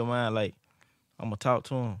plan in your mind, like, I'm going to talk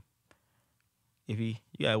to him. You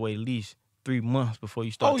got to wait at least 3 months before you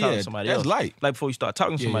start talking to somebody else. That's light. Like, before you start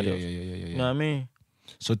talking to somebody else. Yeah. You know what I mean?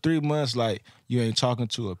 So 3 months, like, you ain't talking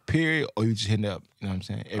to a period, or you just hitting up, you know what I'm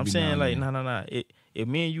saying? I'm saying, like, no. If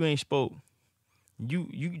me and you ain't spoke, you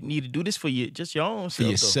need to do this for just your own self.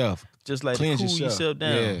 For yourself. Though. Just, like, Cleanse cool yourself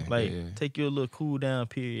down. Yeah, take your little cool down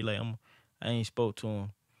period. Like, I ain't spoke to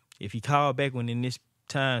him. If he called back within this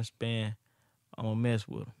time span, I'm gonna mess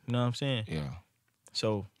with him. You know what I'm saying? Yeah.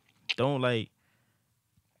 So, don't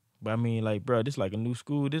but I mean, like, bro, this like a new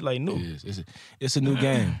school. This like new. It is. It's a new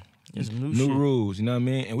game. It's new shit. New rules, you know what I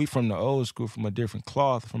mean? And we from the old school, from a different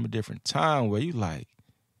cloth, from a different time where you like,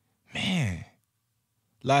 man,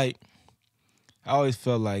 like, I always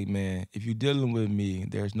felt like, man, if you're dealing with me,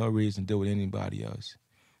 there's no reason to deal with anybody else.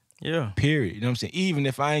 Yeah. Period. You know what I'm saying? Even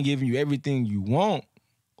if I ain't giving you everything you want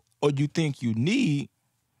or you think you need,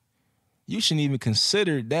 you shouldn't even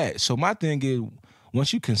consider that. So my thing is,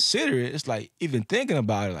 once you consider it, it's like even thinking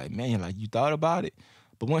about it, like, man, like you thought about it.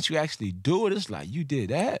 But once you actually do it, it's like you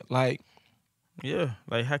did that. Like, yeah,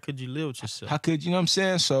 like how could you live with yourself? How could you know what I'm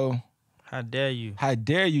saying? So how dare you? How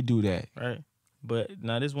dare you do that? Right. But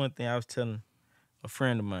now this one thing I was telling a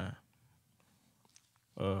friend of mine.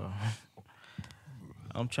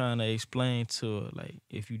 I'm trying to explain to her, like,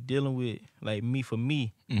 if you're dealing with, like, for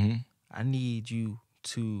me, I need you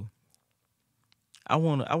to, I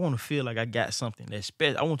want to feel like I got something that's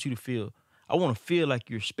special. I want to feel like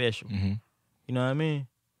you're special. You know what I mean?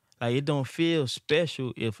 Like, it don't feel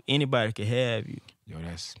special if anybody can have you. Yo,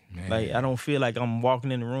 that's, man. Like, I don't feel like I'm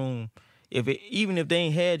walking in the room. Even if they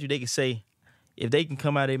ain't had you, they can say, if they can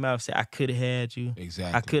come out of their mouth and say, I could have had you.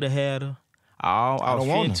 Exactly. I could have had her. I was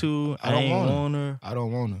finna. I ain't want her. I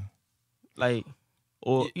don't want her. Like,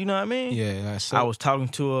 or you know what I mean? Yeah. I was talking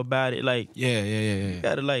to her about it. Like, yeah. You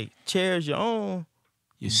gotta like cherish your own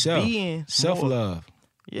yourself. Being Self-love.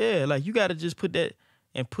 Yeah, like you gotta just put that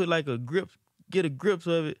and put like get a grip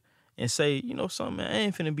of it and say, you know something, man, I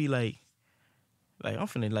ain't finna be like I'm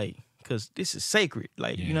finna like, cause this is sacred.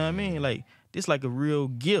 Like, you know what I mean? Like, this like a real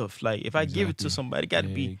gift. Like, if I give it to somebody, it gotta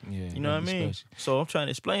be, you know what I mean? Special. So I'm trying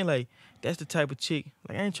to explain, like, that's the type of chick.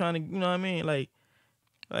 Like, I ain't trying to, you know what I mean? Like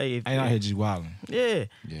if I ain't out here just wilding. Yeah.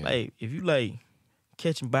 Like, if you like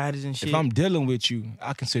catching bodies and shit. If I'm dealing with you,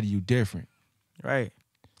 I consider you different. Right.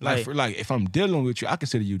 Like if I'm dealing with you, I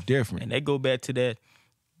consider you different. And they go back to that.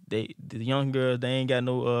 The young girls, they ain't got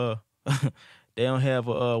no they don't have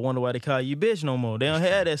a wonder why they call you bitch no more. They don't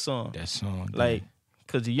have that song. Like,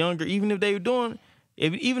 cause the younger, even if they were doing,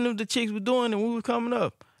 even if the chicks were doing it when we were coming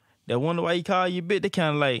up, that wonder why you call you bitch, they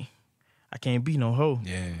kind of like, I can't be no hoe.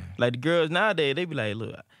 Yeah. Like the girls nowadays, they be like,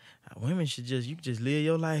 look, women should you could just live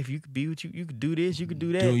your life. You could be what you could do this, you could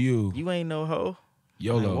do that. Do you? You ain't no hoe.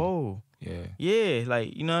 YOLO. Like, whoa. Yeah. Yeah,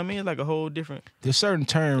 like, you know what I mean? It's like a whole different. There's certain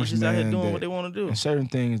terms, just man, out here doing what they want to do. And certain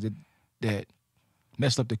things that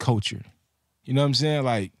messed up the culture. You know what I'm saying?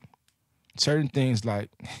 Like, certain things,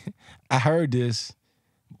 like, I heard this,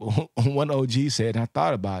 one OG said, and I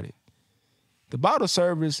thought about it. The bottle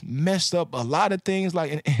service messed up a lot of things,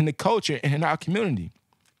 like, in the culture and in our community.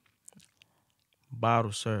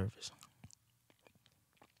 Bottle service.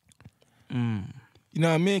 You know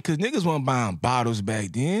what I mean? Because niggas weren't buying bottles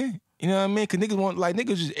back then. You know what I mean? Because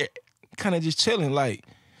niggas just kind of just chilling. Like,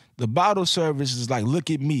 the bottle service is like, look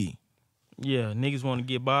at me. Yeah, niggas want to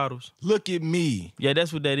get bottles. Look at me. Yeah,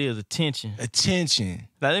 that's what that is, attention. Attention.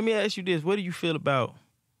 Now, let me ask you this. What do you feel about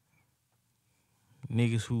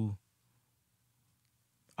niggas who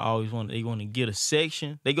always want to get a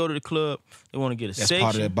section? They go to the club, they want to get a section. That's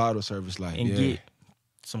part of that bottle service, like, and get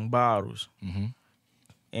some bottles. Mm-hmm.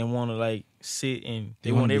 And want to, like, sit and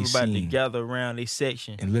they want everybody to gather around their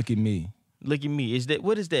section. And look at me. Look at me.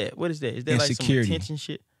 What is that? Is that like some attention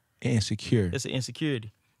shit? Insecure. That's an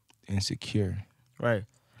insecurity. Insecure. Right.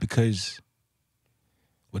 Because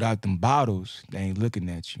without them bottles, they ain't looking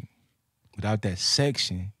at you. Without that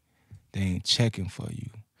section, they ain't checking for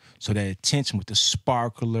you. So that attention with the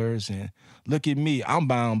sparklers and look at me, I'm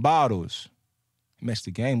buying bottles. It messed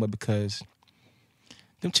the game up because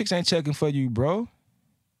them chicks ain't checking for you, bro.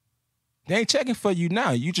 They ain't checking for you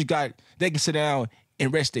now. They can sit down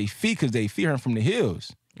and rest their feet because they feet hurt from the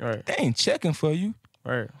hills. Right. They ain't checking for you.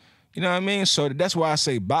 Right. You know what I mean? So that's why I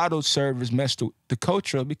say bottle service messed the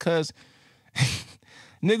culture up because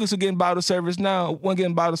niggas who getting bottle service now weren't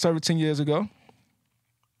getting bottle service 10 years ago.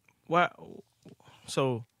 Why?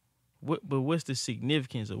 So, but what's the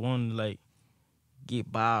significance of wanting to, like, get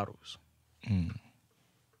bottles?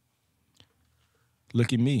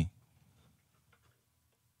 Look at me.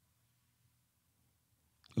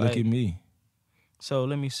 Look at me. So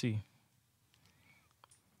let me see.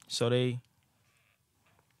 I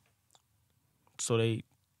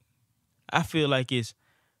feel like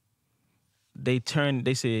they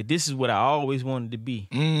said, this is what I always wanted to be.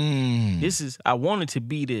 I wanted to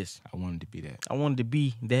be this. I wanted to be that. I wanted to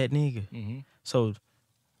be that nigga. Mm-hmm. So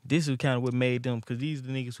this is kind of what made them, because these are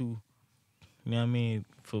the niggas who, you know what I mean,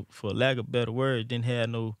 for lack of a better word, didn't have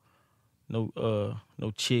no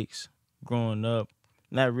chicks growing up.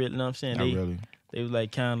 Not really, you know what I'm saying? Not really. They was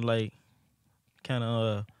like kind of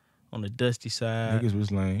on the dusty side. Niggas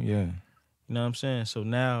was lame, yeah. You know what I'm saying? So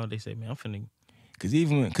now they say, man, I'm finna. Cause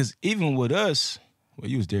even with us,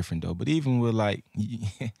 well, you was different though. But even with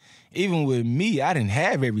me, I didn't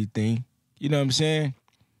have everything. You know what I'm saying?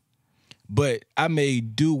 But I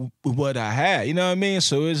made do with what I had. You know what I mean?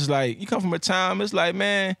 So it's like you come from a time. It's like,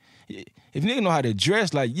 man, if niggas know how to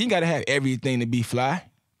dress, like you ain't gotta have everything to be fly.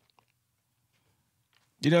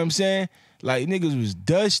 You know what I'm saying? Like niggas was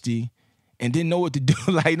dusty and didn't know what to do.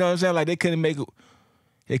 Like, you know what I'm saying? Like they couldn't make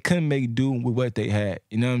do with what they had.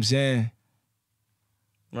 You know what I'm saying?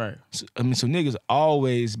 Right. So niggas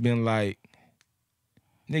always been like,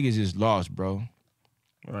 niggas just lost, bro.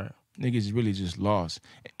 Right. Niggas really just lost.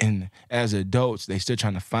 And as adults, they still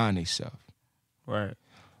trying to find themselves. Right.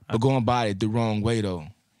 But going about it the wrong way though.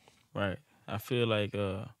 Right. I feel like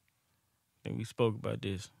I think we spoke about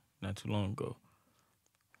this not too long ago.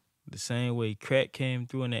 The same way crack came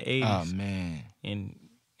through in the 80s. Oh, man.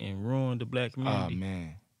 And ruined the black community. Oh,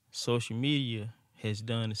 man. Social media has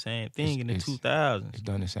done the same thing in the 2000s. It's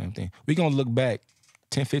done the same thing. We're going to look back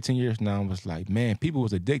 10, 15 years now and was like, man, people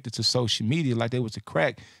was addicted to social media like they was a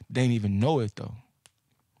crack. They didn't even know it, though.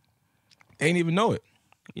 They ain't even know it.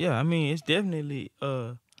 Yeah, I mean, it's definitely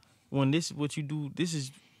when this is what you do. This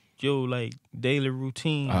is your like daily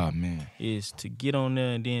routine. Oh man, is to get on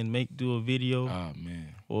there and then do a video. Oh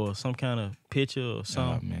man, or some kind of picture or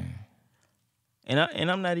something. Oh man.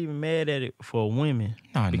 And I'm not even mad at it for women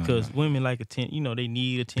because women like attention. You know, they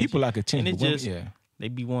need attention. People like attention. And it's women, they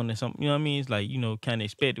be wanting something. You know what I mean? It's like, you know, kind of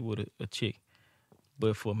expected with a chick.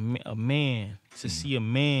 But for a man to see a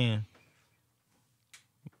man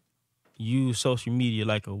use social media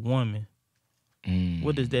like a woman,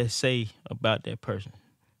 what does that say about that person?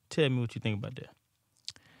 Tell me what you think about that.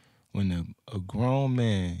 When a grown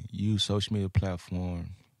man use social media platform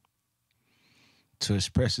to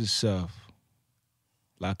express himself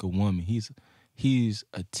like a woman, he's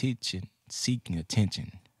seeking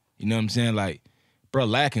attention. You know what I'm saying? Like, bro,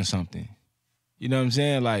 lacking something. You know what I'm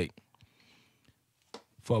saying? Like,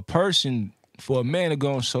 for a man to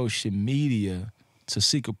go on social media to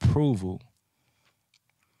seek approval,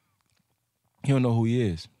 he don't know who he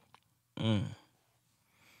is. You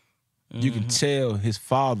can tell his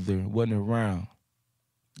father wasn't around.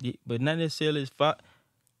 Yeah, but not necessarily his father.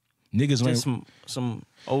 Niggas just some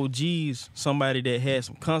OGs, somebody that had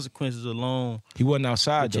some consequences along. He wasn't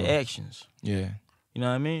outside with your actions. Yeah. You know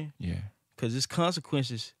what I mean? Yeah. Because there's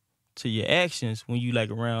consequences to your actions when you like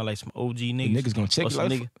around like some OG niggas. The niggas gonna check you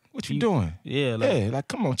like, what you doing? Yeah, like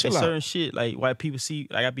come on, chill out. Certain shit, like white people see,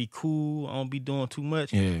 like I be cool, I don't be doing too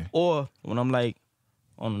much. Yeah. Or when I'm like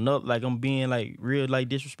on another, like I'm being like real like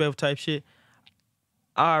disrespectful type shit,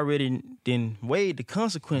 I already then weighed the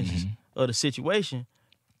consequences of the situation.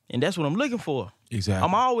 And that's what I'm looking for. Exactly.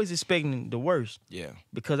 I'm always expecting the worst. Yeah.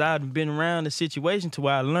 Because I've been around the situation to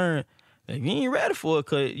where I learned that you ain't ready for it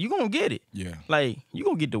because you going to get it. Yeah. Like, you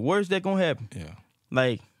going to get the worst that going to happen. Yeah.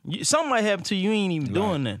 Like, something might happen to you, you ain't even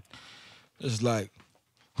doing nothing. It's like,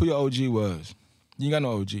 who your OG was. You ain't got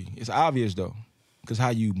no OG. It's obvious, though. Because how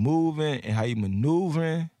you moving and how you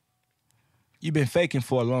maneuvering, you've been faking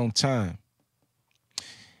for a long time.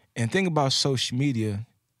 And think about social media,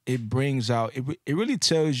 it brings out, it really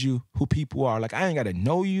tells you who people are. Like, I ain't got to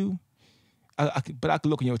know you, but I can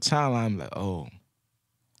look in your timeline like, oh,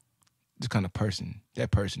 this kind of person that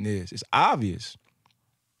person is. It's obvious.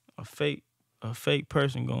 A fake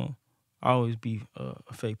person gonna always be a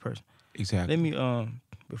fake person. Exactly. Let me,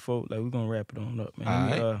 before, like, we're gonna wrap it on up, man. All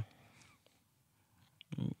Let right.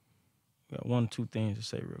 me, got 1 or 2 things to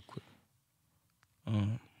say real quick.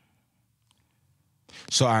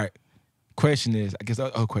 So, all right. Question is, I guess the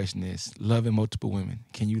other question is, loving multiple women.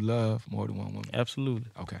 Can you love more than one woman? Absolutely.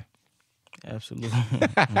 Okay. Absolutely.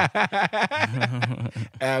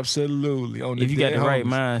 Absolutely. If you got the right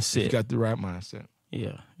mindset. If you got the right mindset.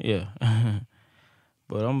 Yeah.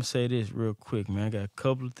 But I'm going to say this real quick, man. I got a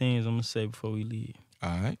couple of things I'm going to say before we leave. All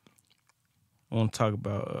right. I want to talk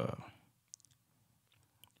about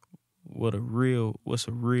what's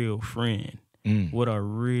a real friend. What are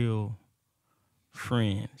real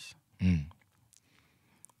friends?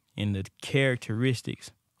 And the characteristics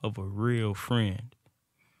of a real friend.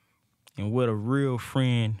 And what a real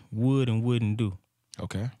friend would and wouldn't do.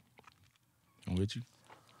 Okay. I'm with you.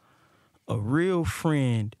 A real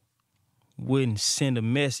friend wouldn't send a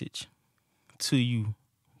message to you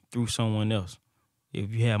through someone else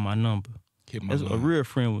if you have my number. A real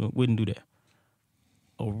friend wouldn't do that.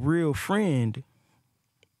 A real friend,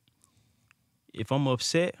 if I'm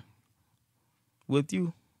upset with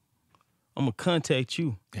you, I'm going to contact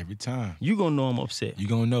you. Every time. You going to know I'm upset. You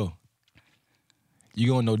going to know. You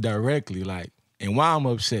going to know directly, like, and why I'm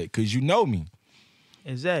upset, because you know me.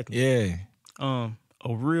 Exactly. Yeah.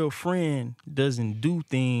 A real friend doesn't do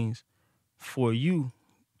things for you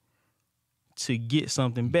to get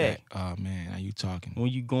something back. Oh, man, are you talking? When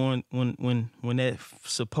you going, when that's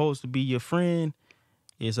supposed to be your friend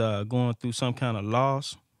is going through some kind of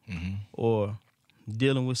loss or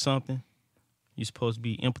dealing with something, you're supposed to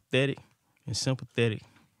be empathetic and sympathetic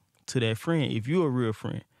to that friend if you're a real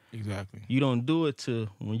friend. Exactly. You don't do it to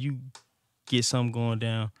when you get something going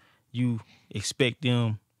down, you expect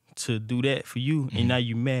them to do that for you, and now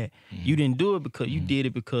you mad. You didn't do it because you did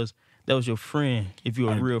it because that was your friend. If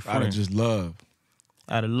you're a real friend. Out of just love.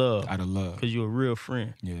 Out of love. Out of love. Because you're a real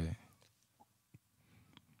friend. Yeah.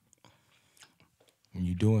 When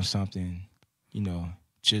you're doing something, you know,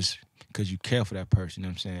 just because you care for that person, you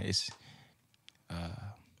know what I'm saying? It's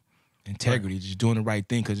integrity, just doing the right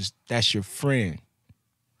thing because that's your friend.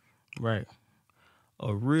 Right.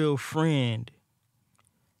 A real friend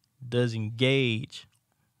doesn't gauge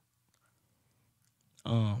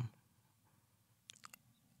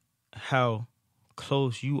how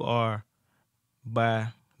close you are by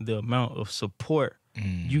the amount of support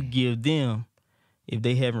you give them if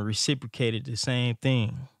they haven't reciprocated the same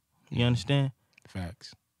thing. You understand?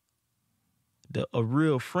 Facts. A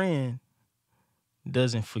real friend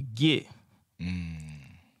doesn't forget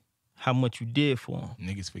how much you did for them.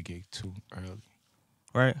 Niggas forget too early.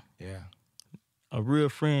 Right? Yeah. A real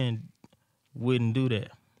friend wouldn't do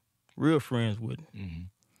that. Real friends wouldn't.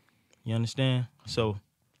 You understand? So,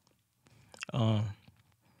 let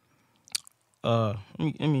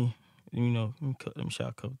me shout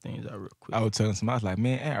a couple things out real quick. I was telling somebody, I was like,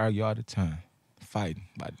 man, I argue all the time, fighting.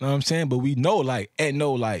 But, you know what I'm saying? But we know, like, all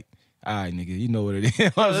right, nigga, you know what it is. You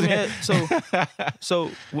know what I'm saying?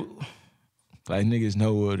 Like, niggas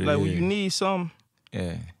know what it is. Like, when you need something,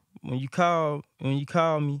 yeah. When you call me,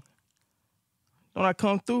 don't I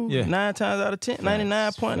come through 9 times out of 10?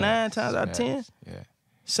 99.9 times out of 10? Yeah.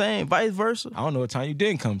 Same, vice versa. I don't know what time you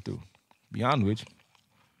didn't come through. Be honest with you.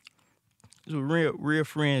 That's what real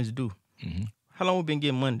friends do. How long we been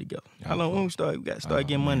getting money together? How long when we start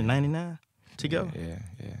getting money? 99 together? Yeah.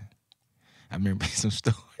 I remember some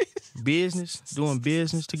stories. Doing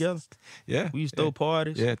business together. Yeah. We used to throw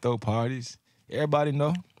parties. Yeah, throw parties. Everybody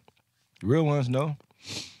know. The real ones know.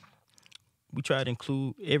 We try to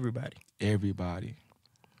include everybody. Everybody.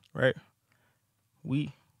 Right?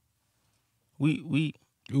 We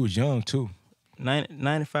was young too.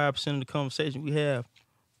 95% of the conversation we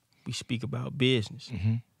speak about business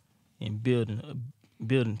and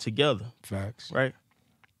building together. Facts. Right?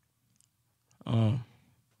 No,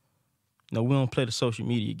 we don't play the social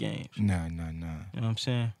media games. Nah. You know what I'm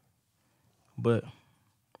saying? But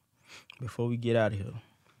before we get out of here,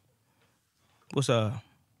 what's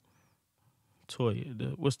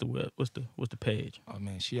Toya? What's the page? Oh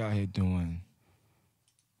man, she out here doing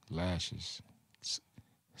lashes.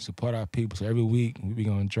 Support our people. So every week we be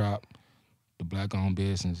gonna drop the black-owned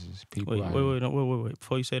businesses. People. Wait.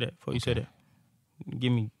 Before you say that,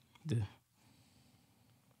 give me the.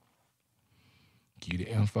 Give you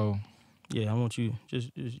the info. Yeah, I want you just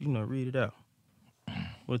read it out.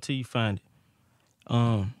 Well, till you find it.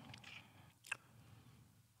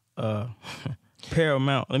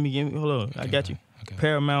 Paramount. Hold on. I got you. Okay.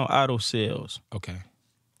 Paramount Auto Sales. Okay.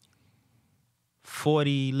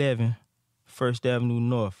 4011 First Avenue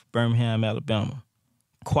North, Birmingham, Alabama.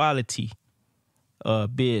 Quality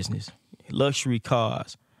business. Luxury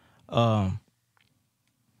cars. Go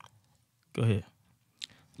ahead.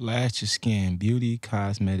 Lash Your Skin, beauty,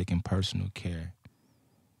 cosmetic, and personal care.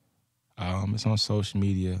 It's on social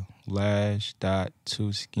media,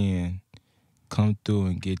 lash.2skin. Come through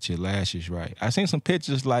and get your lashes right. I seen some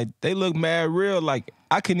pictures, like, they look mad real. Like,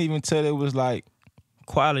 I couldn't even tell it was, like,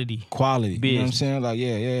 quality business. You know what I'm saying? Like,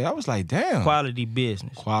 yeah. I was like, damn. Quality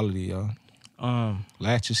business. Quality, yo.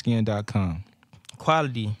 LashYourSkin.com.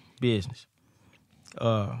 Quality business.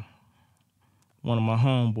 One of my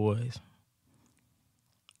homeboys,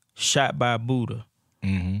 Shot by Buddha,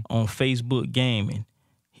 on Facebook Gaming.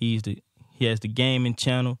 He has the gaming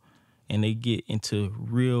channel, and they get into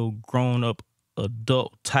real grown up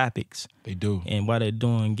adult topics. They do. And while they're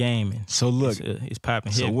doing gaming, so look, it's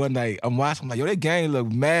popping. So one night I'm watching, I'm like, yo, that game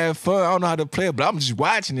look mad fun. I don't know how to play it, but I'm just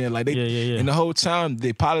watching it. Like they, and the whole time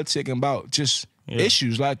they politicking about just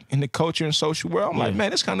issues like in the culture and social world. I'm like,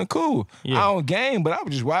 man, it's kind of cool. I don't game, but I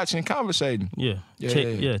was just watching and conversating.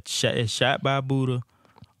 It's Shot by Buddha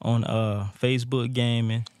on Facebook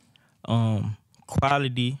Gaming.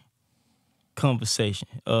 Quality conversation.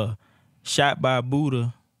 Shot by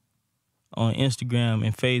Buddha on Instagram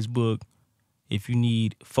and Facebook if you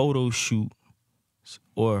need photo shoots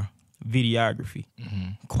or videography.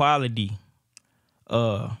 Quality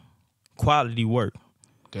work.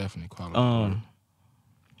 Definitely quality work.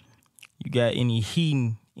 You got any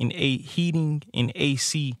heating and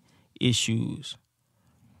AC issues?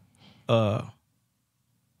 I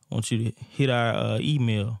want you to hit our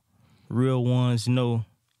email,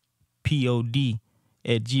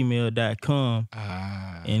 realonesnowpod@gmail.com.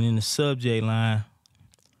 And in the subject line,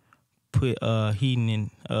 put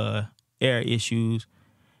heating and air issues,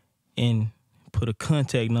 and put a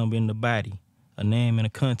contact number in the body, a name and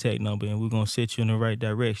a contact number, and we're going to set you in the right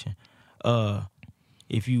direction.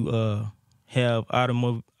 If you have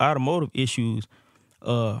automotive issues,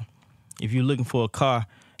 if you're looking for a car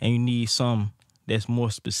and you need something that's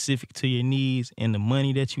more specific to your needs and the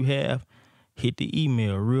money that you have, hit the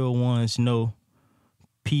email,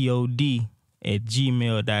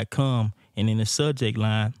 realonesnowpod@gmail.com, and in the subject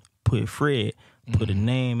line, put Fred, put a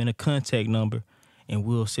name and a contact number, and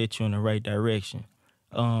we'll set you in the right direction.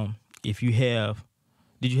 If you have,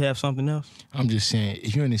 did you have something else? I'm just saying,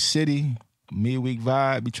 if you're in the city, midweek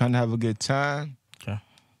vibe, you trying to have a good time,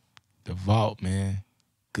 the Vault, man.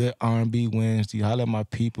 Good R&B Wednesday. Holla at my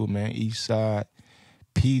people, man. East Side.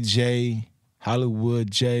 PJ,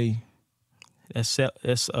 Hollywood J. That's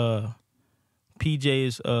PJ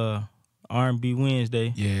is R&B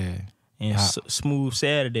Wednesday. Yeah. And Smooth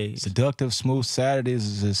Saturdays. Seductive Smooth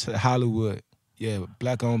Saturdays is Hollywood. Yeah,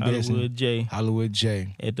 black-owned business. Hollywood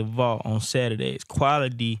J. At the Vault on Saturdays.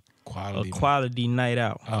 Quality night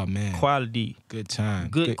out. Oh, man. Quality. Good time.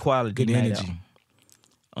 Good quality good night energy.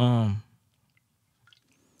 Out.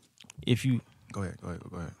 If you... Go ahead.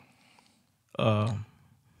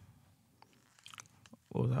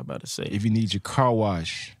 What was I about to say? If you need your car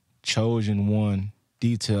wash, Chosen One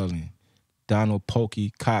Detailing, Donald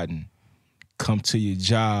Pokey Cotton, come to your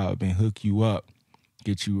job and hook you up,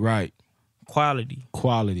 get you right. Quality.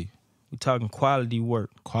 We're talking quality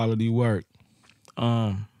work.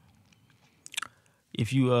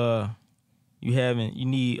 If you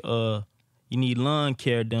need lawn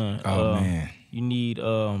care done. Oh man. You need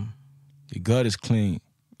your gut is clean.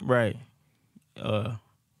 Right.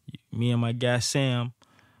 Me and my guy Sam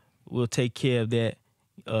will take care of that.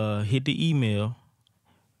 Hit the email.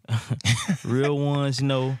 Real ones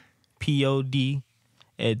know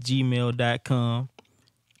pod@gmail.com.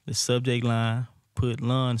 The subject line, put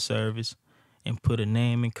lawn service and put a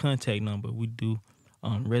name and contact number. We do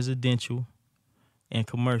residential and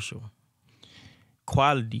commercial.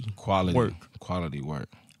 Quality work.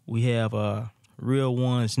 We have Real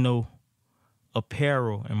Ones Know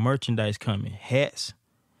apparel and merchandise coming. Hats,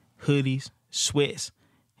 hoodies, sweats,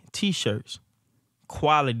 t-shirts.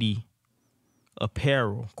 Quality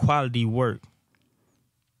apparel, quality work,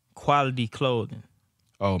 quality clothing.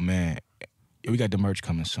 Oh man, we got the merch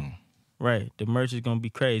coming soon. Right, the merch is gonna be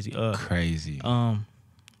crazy. Crazy.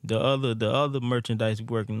 The other merchandise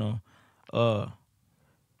we're working on,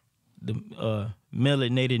 the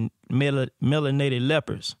melanated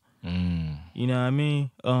lepers. You know what I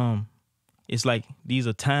mean? It's like these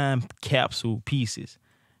are time capsule pieces,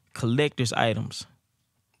 collector's items,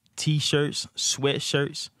 t-shirts,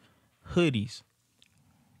 sweatshirts, hoodies.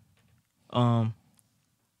 On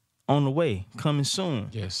the way, coming soon.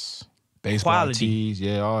 Yes. Baseball tees,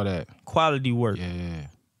 yeah, all that. Quality work. Yeah.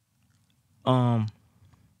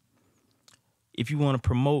 If you want to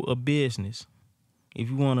promote a business, if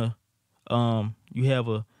you want to, you have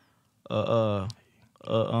a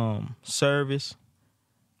service,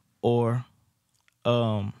 or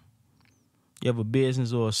you have a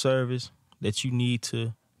business or a service that you need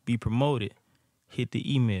to be promoted, hit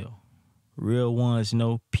the email. Real Ones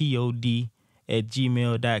Know pod@gmail.com.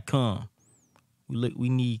 We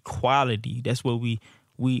need quality. That's what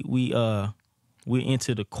we're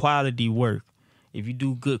into the quality work. If you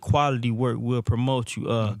do good quality work, we'll promote you.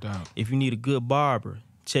 No doubt. If you need a good barber,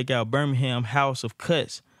 check out Birmingham House of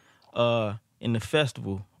Cuts in the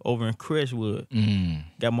festival over in Crestwood.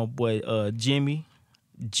 Got my boy Jimmy,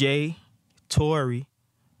 Jay, Tori.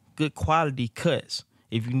 Good quality cuts.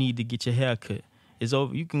 If you need to get your hair cut, it's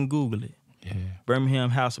over. You can Google it. Yeah. Birmingham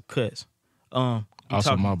House of Cuts.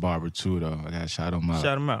 Also my barber too though. I gotta shout him out.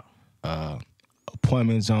 Shout him out.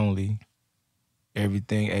 Appointments only.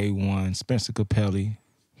 Everything A1. Spencer Capelli.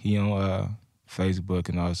 He on Facebook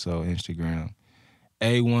and also Instagram.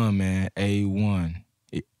 A1, man. A1.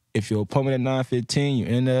 If your appointment at 9:15, you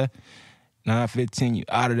in there. 9:15, you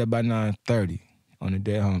out of there by 9:30. On the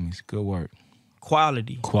Dead Homies. Good work.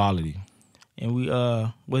 Quality. And we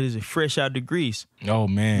what is it? Fresh out the grease. Oh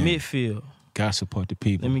man. Midfield. Gotta support the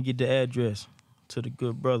people. Let me get the address to the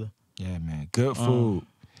good brother. Yeah, man. Good food.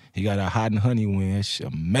 He got a hot and honey wing. It's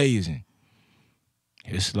amazing.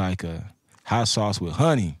 It's like a hot sauce with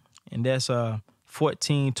honey. And that's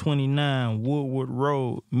 1429 Woodward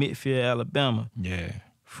Road, Midfield, Alabama. Yeah.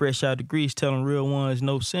 Fresh out the grease, telling Real Ones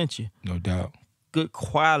Know sent you. No doubt. Good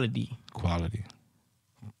quality. Quality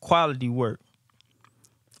work.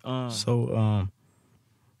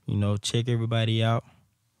 Check everybody out.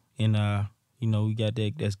 And we got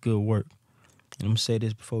that's good work. And I'm gonna say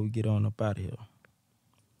this before we get on up out of here.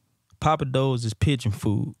 Papa Do's is pigeon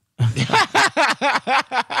food. But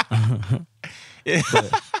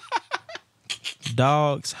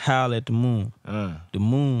dogs howl at the moon. The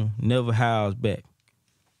moon never howls back.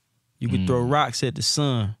 You can throw rocks at the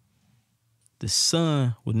sun. The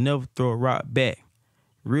sun will never throw a rock back.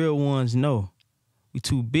 Real Ones Know we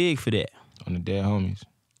too big for that. On the Dead Homies.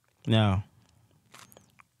 Now,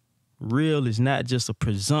 real is not just a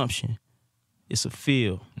presumption. It's a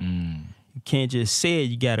feel. You can't just say it,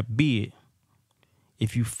 you gotta be it.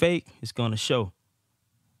 If you fake, it's gonna show.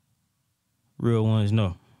 Real Ones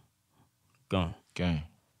Know. Gone. Gang.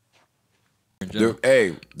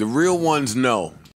 The Real Ones Know.